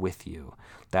stick with you,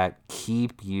 that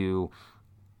keep you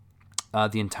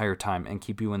the entire time and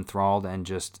keep you enthralled and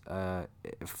just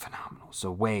phenomenal.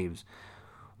 So waves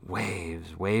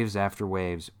after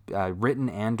waves, written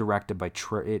and directed by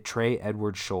Trey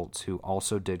Edward Schultz, who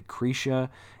also did Krisha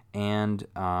and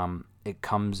It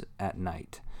Comes at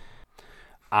Night.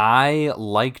 I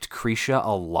liked Krisha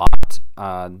a lot.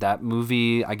 That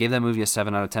movie, I gave that movie a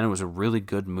 7 out of 10. It was a really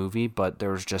good movie, but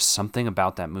there was just something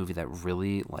about that movie that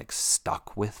really like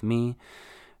stuck with me.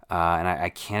 And I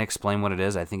can't explain what it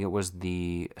is. I think it was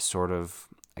the sort of,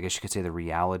 I guess you could say, the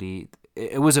reality.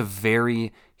 It was a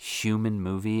very human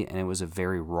movie, and it was a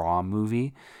very raw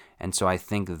movie. And so I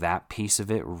think that piece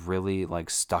of it really like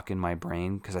stuck in my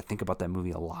brain because I think about that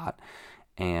movie a lot.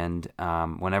 And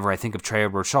whenever I think of Trey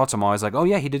Edward Schultz, I'm always like, oh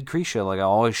yeah, he did Krisha. Like I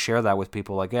always share that with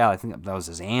people. Like, yeah, I think that was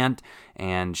his aunt,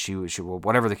 and she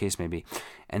whatever the case may be.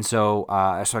 And so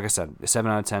like I said, 7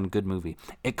 out of 10, good movie.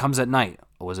 It Comes at Night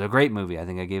was a great movie. I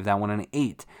think I gave that one an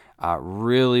 8.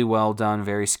 Really well done,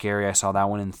 very scary. I saw that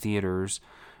one in theaters.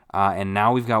 And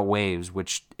now we've got Waves,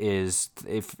 which is,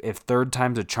 if third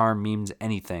time's a charm means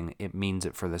anything, it means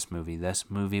it for this movie. This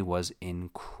movie was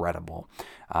incredible.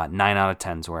 9 out of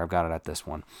 10 is where I've got it at this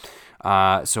one.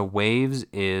 So Waves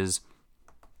is,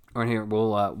 right here,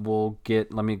 we'll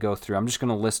get, let me go through. I'm just going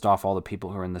to list off all the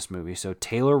people who are in this movie. So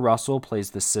Taylor Russell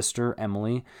plays the sister,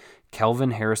 Emily.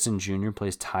 Kelvin Harrison Jr.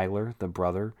 plays Tyler, the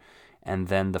brother. And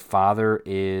then the father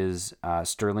is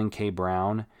Sterling K.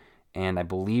 Brown. And I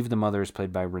believe the mother is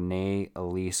played by Renee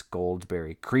Elise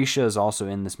Goldsberry. Krisha is also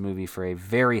in this movie for a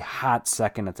very hot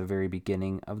second at the very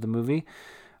beginning of the movie.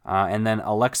 And then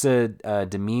Alexa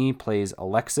Demie plays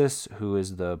Alexis, who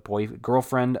is the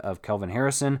girlfriend of Kelvin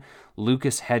Harrison.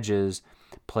 Lucas Hedges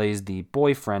plays the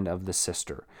boyfriend of the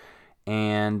sister.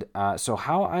 And so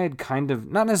how I had kind of,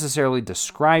 not necessarily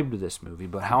described this movie,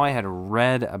 but how I had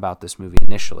read about this movie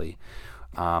initially,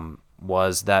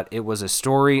 was that it was a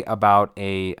story about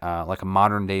a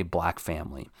modern day black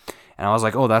family. And I was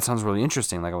like, oh, that sounds really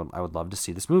interesting. Like I would love to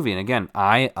see this movie. And again,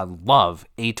 I love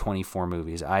A24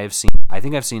 movies. I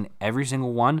think I've seen every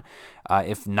single one.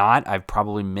 If not, I've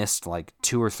probably missed like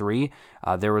 2 or 3.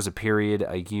 There was a period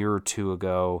a year or two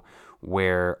ago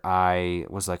where I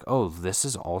was like, oh, this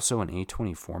is also an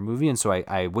A24 movie. And so I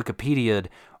Wikipedia'd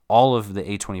all of the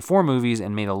A24 movies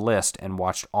and made a list and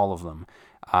watched all of them.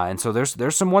 And so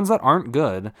there's some ones that aren't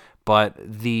good, but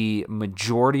the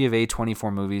majority of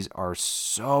A24 movies are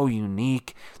so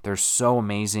unique. They're so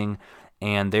amazing,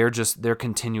 and they're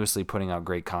continuously putting out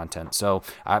great content. So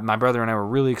my brother and I were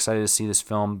really excited to see this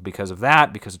film because of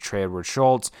that, because of Trey Edward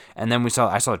Schultz. And then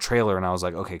I saw a trailer, and I was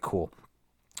like, okay, cool.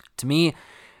 To me,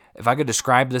 if I could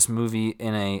describe this movie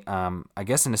in I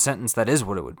guess in a sentence, that is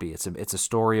what it would be. It's a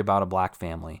story about a black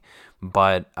family.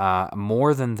 But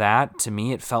more than that, to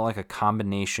me, it felt like a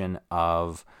combination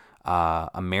of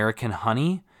American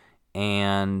Honey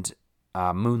and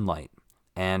Moonlight.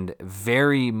 And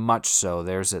very much so.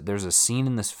 There's a scene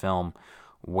in this film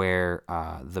where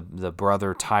the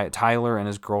brother Tyler and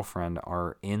his girlfriend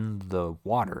are in the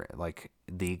water, like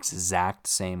the exact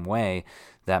same way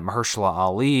that Mahershala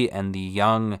Ali and the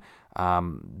young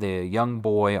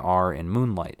boy are in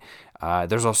Moonlight.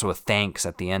 There's also a thanks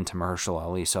at the end to Mahershala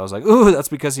Ali, so I was like, ooh, that's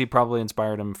because he probably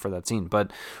inspired him for that scene.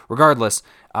 But regardless,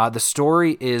 the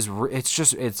story is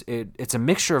it's a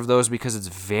mixture of those because it's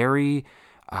very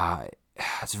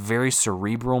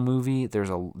cerebral movie.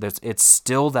 It's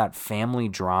still that family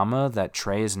drama that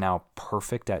Trey is now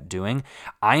perfect at doing.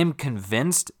 I am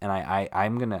convinced, and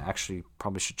I'm gonna actually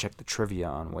probably should check the trivia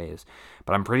on Waves,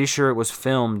 but I'm pretty sure it was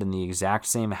filmed in the exact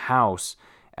same house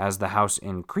as the house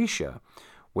in Krisha,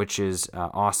 which is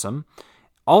awesome.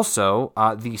 Also,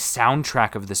 the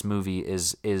soundtrack of this movie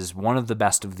is one of the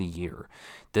best of the year.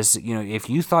 This, if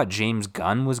you thought James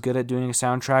Gunn was good at doing a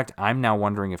soundtrack, I'm now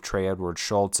wondering if Trey Edward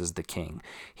Schultz is the king.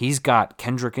 He's got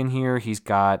Kendrick in here. He's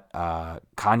got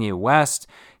Kanye West.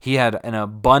 He had an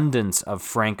abundance of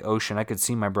Frank Ocean. I could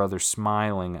see my brother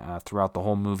smiling throughout the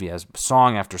whole movie as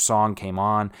song after song came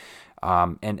on,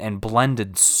 and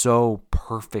blended so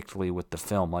perfectly with the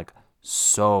film, like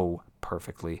so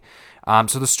perfectly.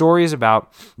 So the story is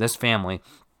about this family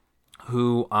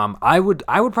who I would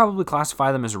probably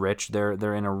classify them as rich.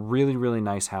 They're in a really, really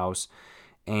nice house.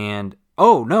 And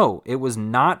oh no, it was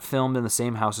not filmed in the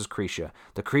same house as Krisha.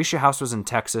 The Krisha house was in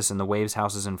Texas and the Waves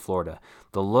house is in Florida.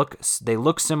 They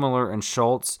look similar, and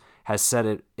Schultz has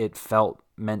said it felt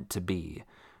meant to be.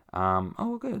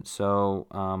 Oh good. So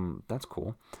that's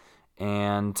cool.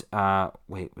 And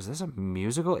wait, was this a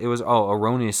musical? It was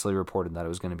erroneously reported that it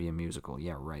was going to be a musical.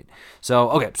 Yeah, right.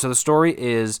 So okay, so the story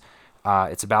is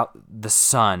it's about the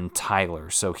son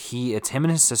Tyler. So it's him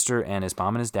and his sister and his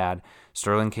mom and his dad,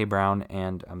 Sterling K. Brown,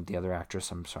 and the other actress.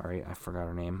 I'm sorry, I forgot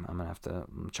her name. I'm gonna have to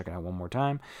check it out one more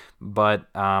time. But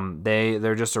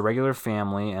they're just a regular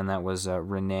family, and that was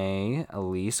Renee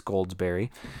Elise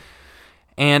Goldsberry,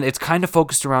 and it's kind of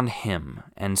focused around him,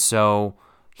 and so.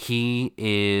 He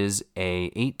is a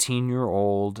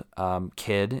 18-year-old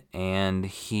kid, and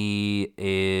he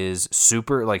is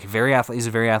super, like, he's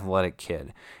a very athletic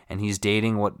kid, and he's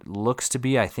dating what looks to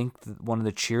be, I think, one of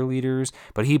the cheerleaders,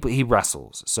 but he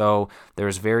wrestles. So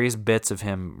there's various bits of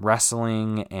him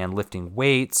wrestling and lifting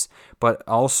weights, but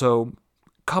also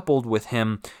coupled with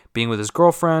him being with his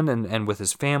girlfriend and with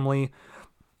his family,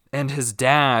 and his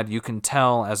dad, you can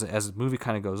tell as the movie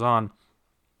kind of goes on,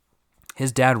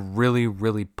 his dad really,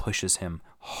 really pushes him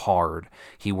hard.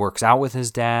 He works out with his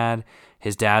dad.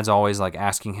 His dad's always like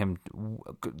asking him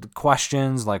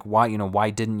questions like why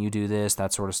didn't you do this,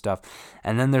 that sort of stuff.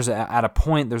 And then at a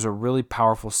point there's a really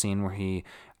powerful scene where he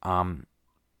so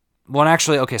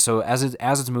as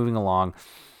it's moving along,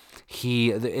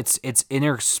 it's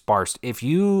interspersed. If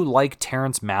you like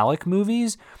Terrence Malick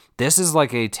movies, this is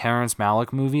like a Terrence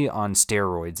Malick movie on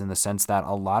steroids, in the sense that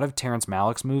a lot of Terrence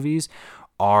Malick's movies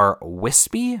are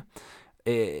wispy,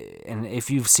 and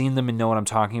if you've seen them and know what I'm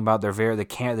talking about, they're the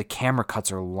camera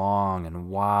cuts are long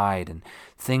and wide, and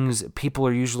people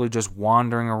are usually just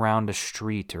wandering around a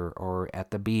street or at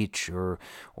the beach, or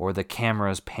the camera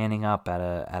is panning up at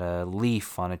a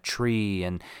leaf on a tree,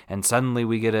 and suddenly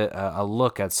we get a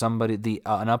look at somebody,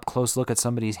 an up close look at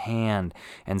somebody's hand,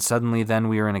 and suddenly then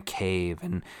we are in a cave,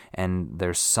 and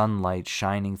there's sunlight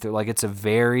shining through. Like, it's a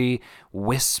very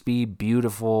wispy,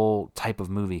 beautiful type of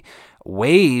movie.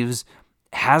 Waves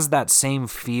has that same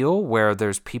feel where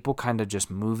there's people kind of just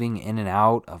moving in and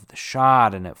out of the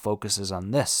shot, and it focuses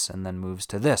on this and then moves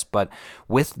to this. But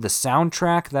with the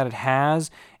soundtrack that it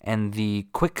has and the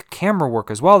quick camera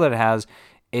work as well that it has,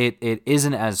 it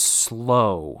isn't as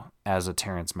slow as a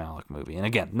Terrence Malick movie. And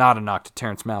again, not a knock to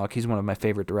Terrence Malick. He's one of my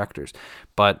favorite directors.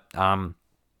 But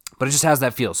it just has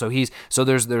that feel. So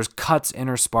there's cuts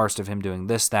interspersed of him doing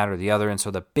this, that, or the other. And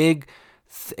so the big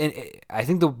I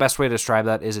think the best way to describe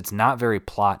that is it's not very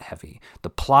plot heavy. The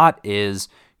plot is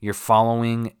you're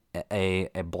following a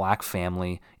black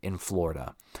family in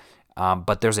Florida.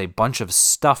 But there's a bunch of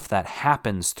stuff that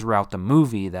happens throughout the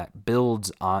movie that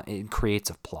builds on, it creates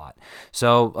a plot.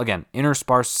 So again,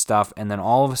 interspersed stuff, and then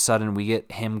all of a sudden we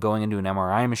get him going into an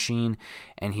MRI machine,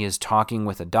 and he is talking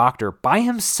with a doctor by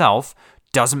himself.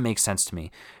 Doesn't make sense to me.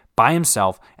 By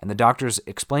himself, and the doctor's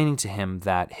explaining to him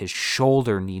that his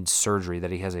shoulder needs surgery, that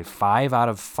he has a 5 out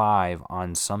of 5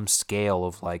 on some scale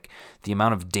of like the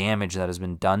amount of damage that has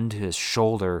been done to his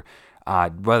shoulder,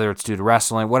 whether it's due to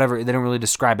wrestling, whatever. They don't really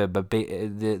describe it, but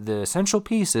the essential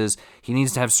piece is he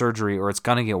needs to have surgery or it's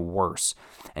going to get worse.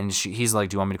 And he's like,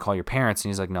 do you want me to call your parents? And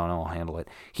he's like, no, I'll handle it.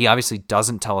 He obviously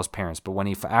doesn't tell his parents, but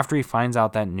after he finds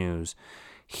out that news,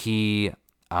 he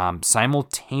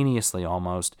simultaneously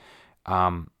almost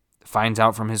finds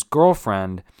out from his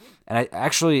girlfriend, and it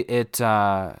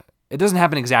doesn't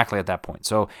happen exactly at that point.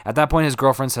 So at that point, his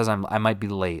girlfriend says, I might be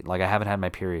late, like I haven't had my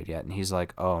period yet, and he's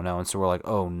like, oh no, and so we're like,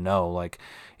 oh no, like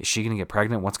is she gonna get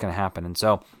pregnant? What's gonna happen? And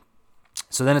so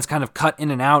then it's kind of cut in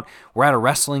and out. We're at a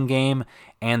wrestling game,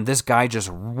 and this guy just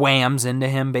whams into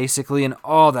him basically, and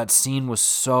that scene was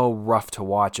so rough to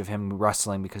watch of him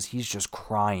wrestling because he's just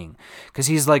crying because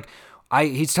he's like.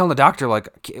 He's telling the doctor, like,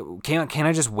 can't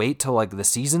I just wait till, like, the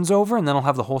season's over and then I'll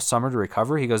have the whole summer to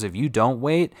recover? He goes, if you don't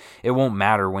wait, it won't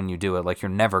matter when you do it. Like, you're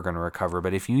never going to recover.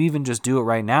 But if you even just do it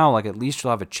right now, like, at least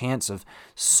you'll have a chance of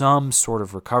some sort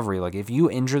of recovery. Like, if you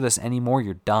injure this anymore,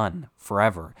 you're done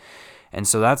forever. And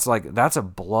so that's a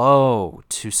blow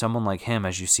to someone like him,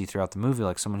 as you see throughout the movie,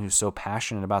 like someone who's so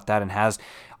passionate about that and has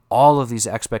all of these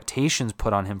expectations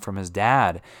put on him from his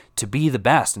dad to be the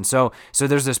best. And so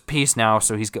there's this piece now.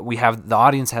 So the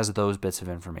audience has those bits of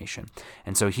information.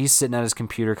 And so he's sitting at his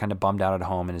computer kind of bummed out at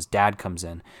home, and his dad comes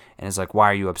in and is like, why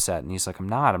are you upset? And he's like, I'm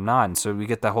not. And so we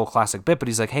get that whole classic bit, but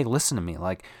he's like, hey, listen to me.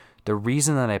 Like, the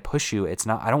reason that I push you,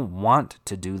 I don't want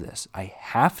to do this. I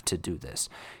have to do this.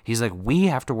 He's like, we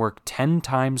have to work 10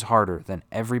 times harder than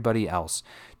everybody else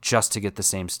just to get the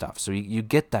same stuff. So you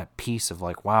get that piece of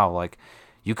like, wow, like,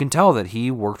 you can tell that he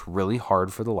worked really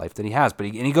hard for the life that he has. But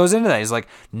he goes into that. He's like,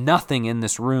 nothing in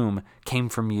this room came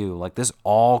from you. Like, this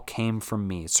all came from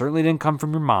me. It certainly didn't come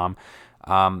from your mom.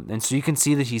 And so you can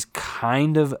see that he's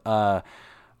kind of a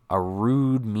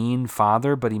rude, mean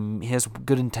father, but he has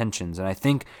good intentions. And I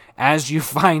think as you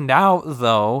find out,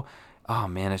 though, oh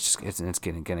man, it's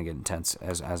gonna get intense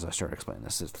as I start explaining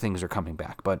this. Things are coming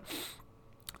back, but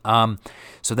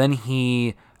so then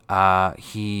he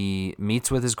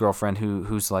meets with his girlfriend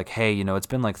who's like, hey, it's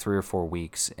been like 3 or 4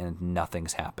 weeks and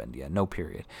nothing's happened yet, no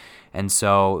period. And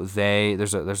so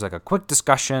there's like a quick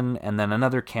discussion, and then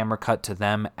another camera cut to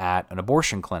them at an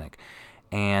abortion clinic.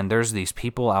 And there's these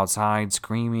people outside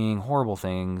screaming horrible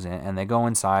things, and they go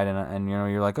inside, and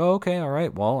you're like, oh, okay, all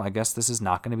right, well, I guess this is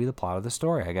not going to be the plot of the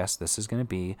story. I guess this is going to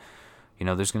be,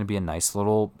 there's going to be a nice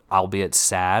little, albeit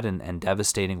sad and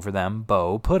devastating for them,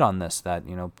 bow put on this, that,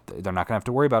 they're not going to have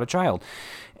to worry about a child.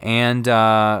 And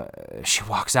she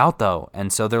walks out, though,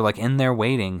 and so they're like in there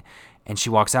waiting, and she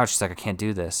walks out. She's like, I can't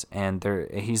do this. And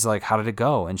he's like, how did it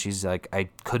go? And she's like, I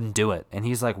couldn't do it. And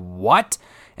he's like, what?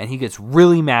 And he gets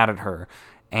really mad at her.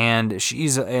 And it's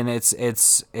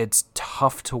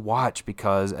tough to watch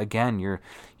because, again, you're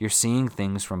seeing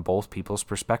things from both people's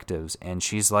perspectives. And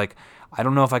she's like, I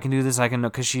don't know if I can do this. I can,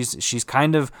 because she's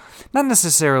kind of not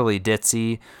necessarily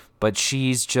ditzy, but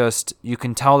she's just, you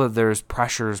can tell that there's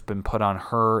pressures been put on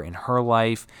her in her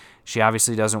life. She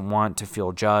obviously doesn't want to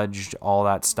feel judged, all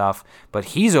that stuff. But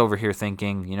he's over here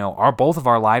thinking, both of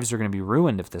our lives are going to be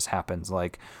ruined if this happens.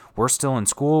 Like, we're still in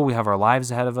school, we have our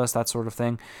lives ahead of us, that sort of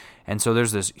thing. And so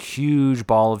there's this huge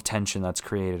ball of tension that's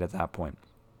created at that point.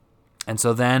 And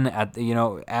so then,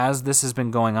 as this has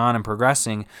been going on and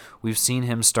progressing, we've seen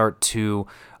him start to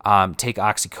take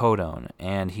oxycodone.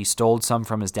 And he stole some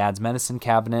from his dad's medicine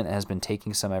cabinet and has been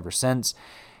taking some ever since.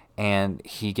 And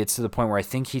he gets to the point where I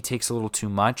think he takes a little too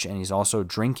much, and he's also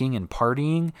drinking and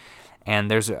partying.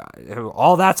 And there's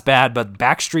all that's bad, but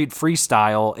Backstreet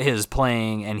Freestyle is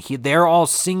playing, and they're all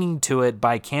singing to it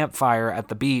by campfire at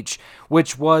the beach,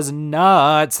 which was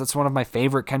nuts. That's one of my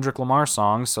favorite Kendrick Lamar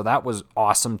songs, so that was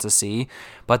awesome to see.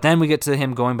 But then we get to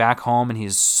him going back home, and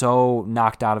he's so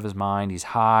knocked out of his mind. He's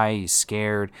high, he's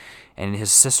scared, and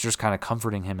his sister's kind of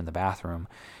comforting him in the bathroom.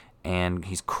 And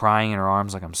he's crying in her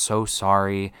arms like, I'm so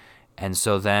sorry. And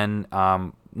so then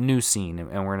new scene,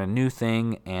 and we're in a new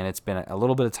thing, and it's been a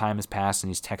little bit of time has passed, and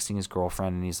he's texting his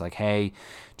girlfriend, and he's like, hey,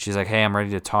 she's like, hey, I'm ready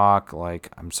to talk, like,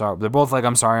 I'm sorry. They're both like,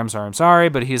 I'm sorry,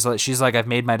 but she's like, I've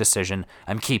made my decision,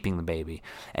 I'm keeping the baby.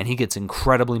 And he gets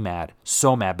incredibly mad,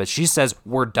 so mad, but she says,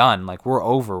 we're done, like, we're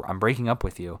over, I'm breaking up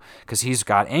with you, because he's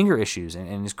got anger issues,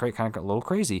 and he's kind of a little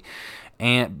crazy.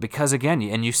 And because, again,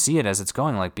 and you see it as it's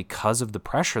going, like, because of the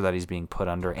pressure that he's being put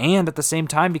under, and at the same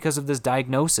time because of this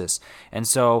diagnosis. And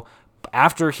so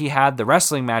after he had the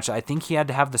wrestling match, I think he had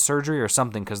to have the surgery or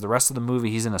something, because the rest of the movie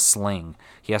he's in a sling.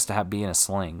 He has to be in a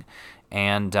sling.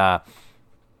 And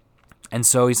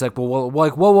so he's like, well,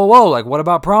 like, whoa, like, what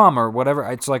about prom or whatever?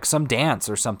 It's like some dance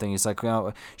or something. He's like,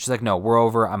 she's like, no, we're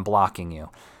over. I'm blocking you.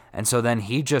 And so then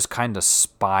he just kind of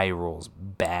spirals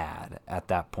bad at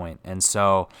that point. And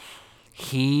so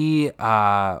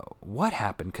what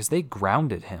happened? Because they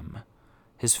grounded him.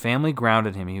 His family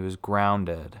grounded him. He was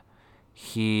grounded.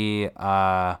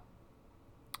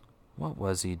 What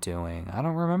was he doing? I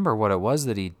don't remember what it was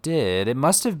that he did. It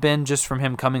must have been just from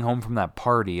him coming home from that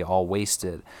party all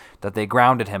wasted that they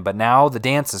grounded him. But now the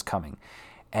dance is coming,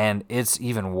 and it's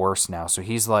even worse now. So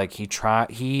he's like, he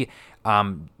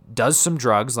does some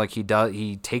drugs, like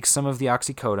he takes some of the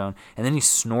oxycodone, and then he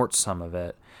snorts some of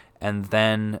it, and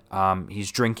then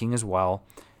he's drinking as well.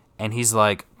 And he's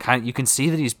like, you can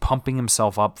see that he's pumping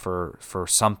himself up for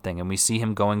something. And we see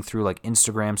him going through like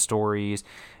Instagram stories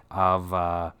of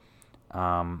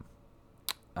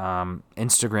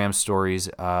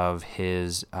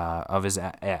his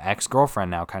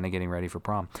ex-girlfriend now, kind of getting ready for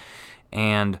prom.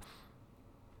 And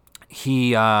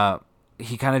he kind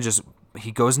of just,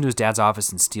 he goes into his dad's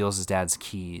office and steals his dad's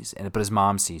keys. But his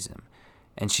mom sees him,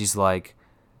 and she's like,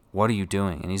 what are you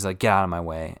doing? And he's like, get out of my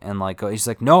way. And like, he's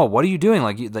like, no, what are you doing?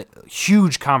 Like, the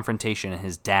huge confrontation, and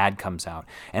his dad comes out.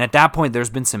 And at that point, there's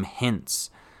been some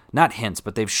not hints,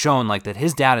 but they've shown like that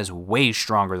his dad is way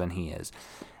stronger than he is.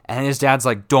 And his dad's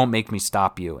like, don't make me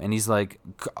stop you. And he's like,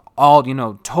 all,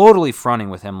 totally fronting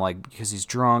with him, like, because he's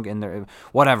drunk and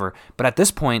whatever. But at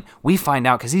this point, we find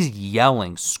out, because he's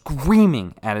yelling,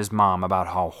 screaming at his mom about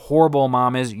how horrible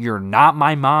mom is. You're not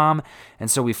my mom.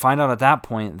 And so we find out at that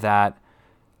point that,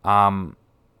 man,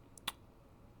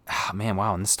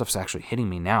 wow, and this stuff's actually hitting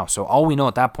me now. So all we know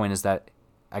at that point is that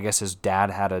I guess his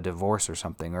dad had a divorce or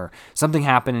something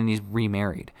happened, and he's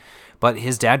remarried. But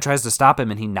his dad tries to stop him,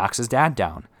 and he knocks his dad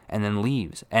down and then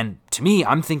leaves. And to me,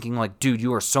 I'm thinking like, dude,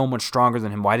 you are so much stronger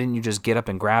than him. Why didn't you just get up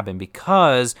and grab him?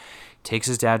 Because he takes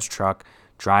his dad's truck,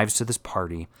 drives to this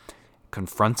party,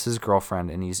 confronts his girlfriend,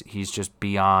 and he's just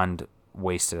beyond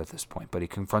wasted at this point. But he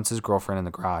confronts his girlfriend in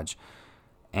the garage.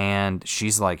 and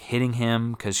she's like hitting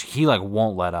him because he like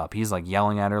won't let up. He's like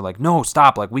yelling at her like, no,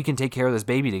 stop, like we can take care of this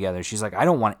baby together. She's like, I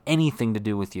don't want anything to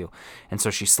do with you. And so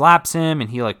she slaps him, and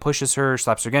he like pushes her,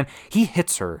 slaps her again. He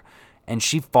hits her, and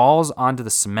she falls onto the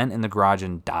cement in the garage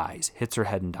and dies, hits her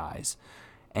head and dies.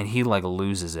 And he like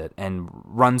loses it and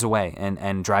runs away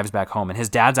and drives back home. And his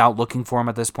dad's out looking for him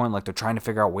at this point, like they're trying to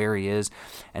figure out where he is.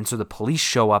 And so the police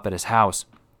show up at his house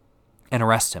and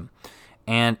arrest him.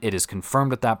 And it is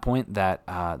confirmed at that point that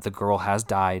the girl has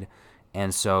died.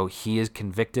 And so he is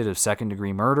convicted of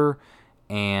second-degree murder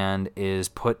and is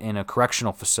put in a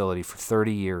correctional facility for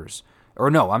 30 years. Or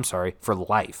no, I'm sorry, for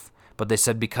life. But they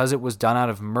said because it was done out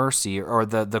of mercy, or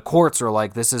the courts are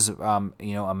like, this is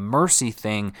a mercy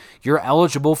thing, you're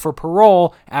eligible for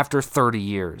parole after 30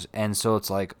 years. And so it's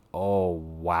like, oh,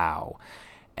 wow.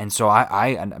 And so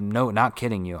I'm not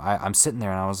kidding you. I'm sitting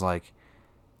there and I was like,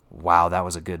 wow, that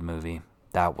was a good movie.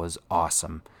 That was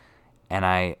awesome. And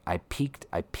I peeked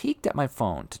at my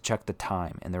phone to check the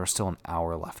time, and there was still an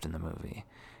hour left in the movie.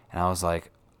 And I was like,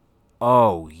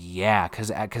 oh, yeah, because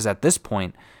at this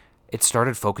point, it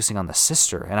started focusing on the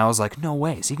sister. And I was like, no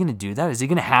way, is he going to do that? Is he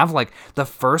going to have, like, the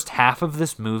first half of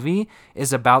this movie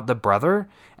is about the brother,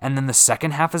 and then the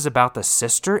second half is about the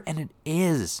sister? And it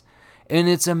is. And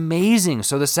it's amazing.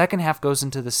 So the second half goes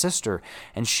into the sister,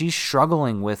 and she's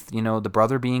struggling with, the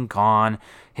brother being gone.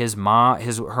 Her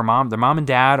mom, their mom and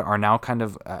dad are now kind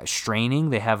of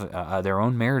straining. They have their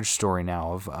own marriage story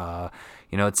now of,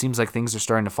 it seems like things are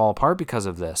starting to fall apart because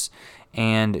of this.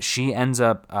 And she ends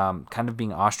up kind of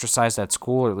being ostracized at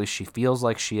school, or at least she feels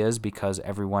like she is, because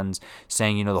everyone's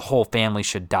saying, the whole family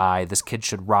should die. This kid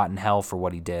should rot in hell for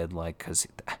what he did. Because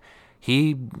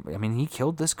he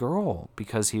killed this girl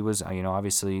because he was,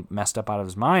 obviously messed up out of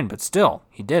his mind, but still,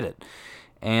 he did it.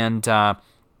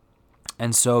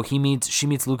 And so she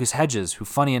meets Lucas Hedges, who,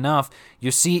 funny enough,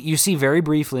 you see very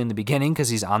briefly in the beginning because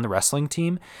he's on the wrestling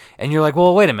team, and you're like,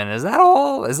 well, wait a minute, is that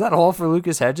all for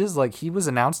Lucas Hedges? Like, he was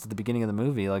announced at the beginning of the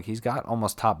movie, like he's got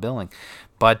almost top billing,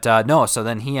 but no. So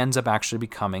then he ends up actually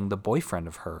becoming the boyfriend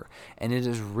of her, and it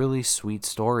is a really sweet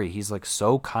story. He's like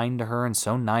so kind to her and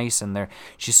so nice, and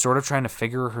she's sort of trying to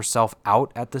figure herself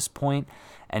out at this point.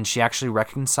 And she actually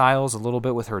reconciles a little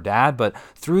bit with her dad. But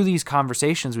through these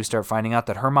conversations, we start finding out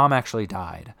that her mom actually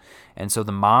died. And so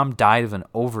the mom died of an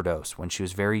overdose when she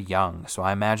was very young. So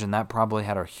I imagine that probably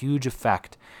had a huge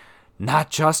effect, not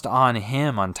just on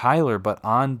him, on Tyler, but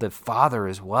on the father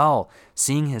as well.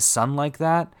 Seeing his son like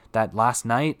that last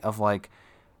night of like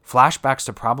flashbacks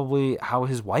to probably how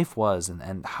his wife was,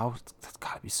 and how that's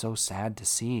got to be so sad to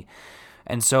see.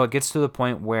 And so it gets to the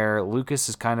point where Lucas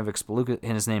is kind of,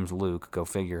 and his name's Luke, go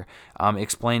figure,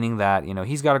 explaining that,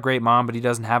 he's got a great mom, but he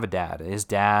doesn't have a dad. His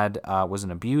dad was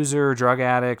an abuser, drug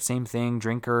addict, same thing,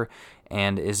 drinker,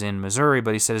 and is in Missouri,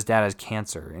 but he said his dad has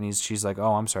cancer. And she's like,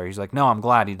 oh, I'm sorry. He's like, no, I'm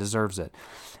glad, he deserves it.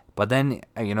 But then,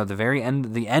 the very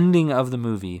end, the ending of the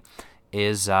movie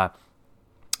is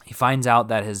he finds out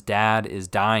that his dad is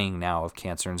dying now of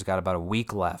cancer and has got about a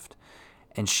week left.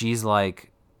 And she's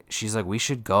like, you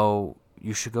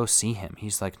should go see him.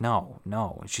 He's like, no.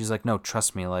 And she's like, no,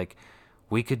 trust me. Like,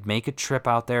 we could make a trip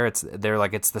out there. It's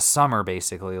the summer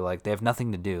basically. Like, they have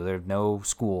nothing to do. They have no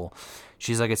school.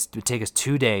 She's like, it would take us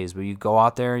 2 days, but you go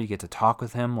out there, you get to talk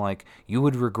with him. Like, you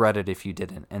would regret it if you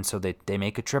didn't. And so they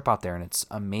make a trip out there, and it's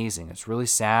amazing. It's really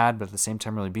sad, but at the same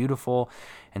time really beautiful.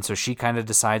 And so she kind of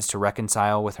decides to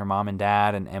reconcile with her mom and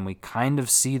dad, and we kind of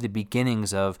see the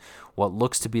beginnings of what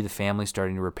looks to be the family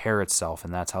starting to repair itself,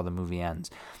 and that's how the movie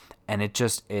ends. And it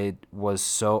was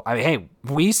so, hey,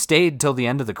 we stayed till the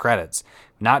end of the credits,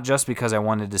 not just because I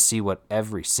wanted to see what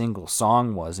every single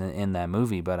song was in that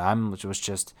movie, but I was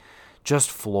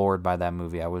just floored by that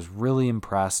movie. I was really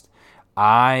impressed.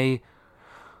 I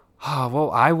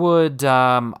would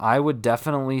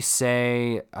definitely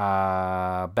say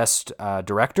best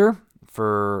director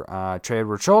for Trey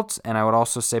Edward Schultz, and I would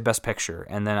also say best picture,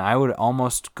 and then I would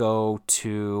almost go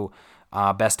to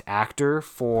best actor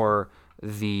for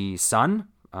The Son,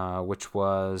 which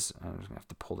was, I'm just gonna have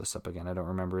to pull this up again. I don't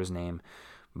remember his name,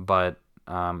 but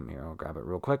here, I'll grab it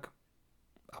real quick.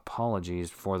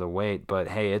 Apologies for the wait, but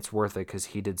hey, it's worth it because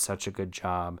he did such a good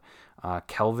job.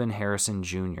 Kelvin Harrison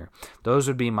Jr. Those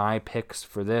would be my picks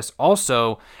for this.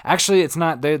 Also, actually, it's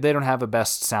not, they don't have a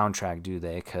best soundtrack, do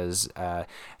they? Because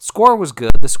score was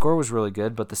good. The score was really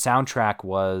good, but the soundtrack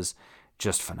was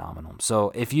just phenomenal.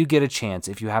 So if you get a chance,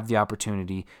 if you have the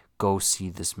opportunity, go see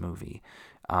this movie.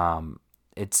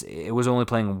 it was only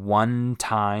playing one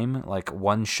time, like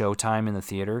one showtime in the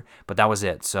theater, but that was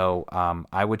it. So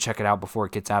I would check it out before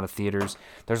it gets out of theaters.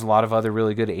 There's a lot of other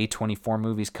really good A24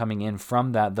 movies coming in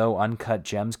from that, though. Uncut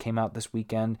Gems came out this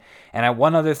weekend. And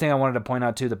one other thing I wanted to point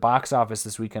out too, the box office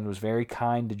this weekend was very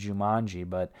kind to Jumanji,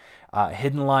 but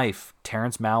Hidden Life,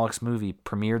 Terrence Malick's movie,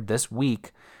 premiered this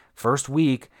week, first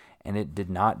week, and it did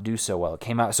not do so well. It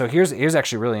came out. So here's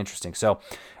actually really interesting. So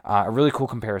a really cool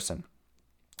comparison.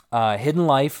 Hidden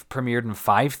Life premiered in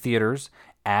 5 theaters,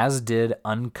 as did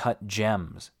Uncut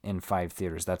Gems in 5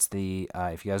 theaters. That's the,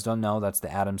 if you guys don't know, that's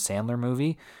the Adam Sandler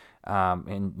movie.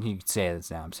 And you could say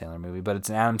it's an Adam Sandler movie, but it's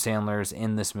an Adam Sandler's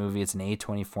in this movie. It's an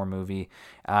A24 movie.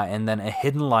 And then A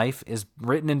Hidden Life is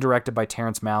written and directed by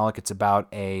Terrence Malick. It's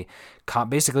about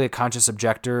basically a conscious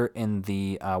objector in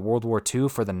the World War II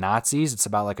for the Nazis. It's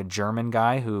about like a German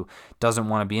guy who doesn't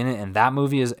want to be in it. And that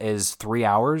movie is 3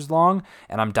 hours long,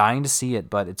 and I'm dying to see it,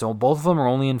 but both of them are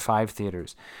only in 5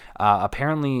 theaters.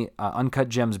 Apparently, Uncut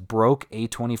Gems broke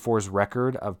A24's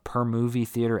record of per movie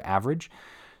theater average.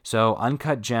 So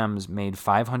Uncut Gems made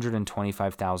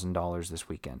 $525,000 this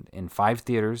weekend. In 5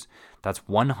 theaters, that's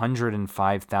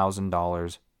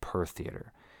 $105,000 per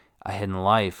theater. A Hidden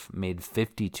Life made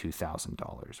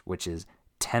 $52,000, which is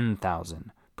 $10,000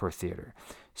 per theater.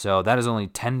 So that is only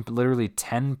literally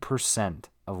 10%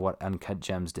 of what Uncut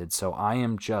Gems did. So I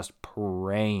am just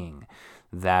praying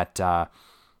that A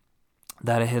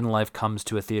Hidden Life comes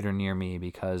to a theater near me,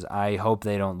 because I hope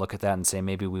they don't look at that and say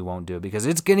maybe we won't do it, because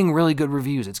it's getting really good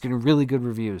reviews.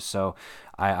 So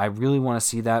I really want to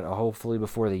see that hopefully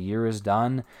before the year is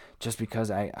done, just because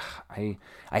I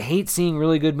hate seeing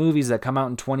really good movies that come out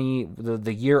in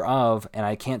the year of, and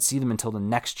I can't see them until the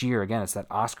next year. Again, it's that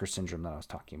Oscar syndrome that I was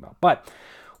talking about. But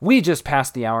we just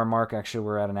passed the hour mark. Actually,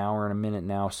 we're at an hour and a minute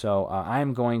now, so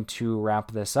I'm going to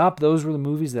wrap this up. Those were the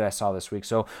movies that I saw this week,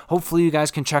 so hopefully you guys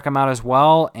can check them out as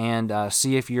well and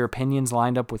see if your opinions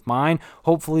lined up with mine.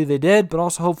 Hopefully they did, but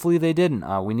also hopefully they didn't.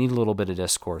 We need a little bit of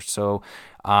discourse, so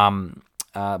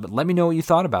but let me know what you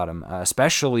thought about them,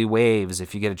 especially Waves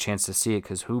if you get a chance to see it,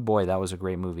 because boy, that was a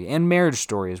great movie, and Marriage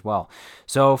Story as well.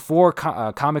 So for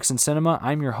Comics and Cinema,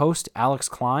 I'm your host, Alex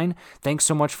Klein. Thanks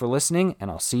so much for listening,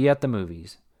 and I'll see you at the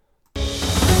movies.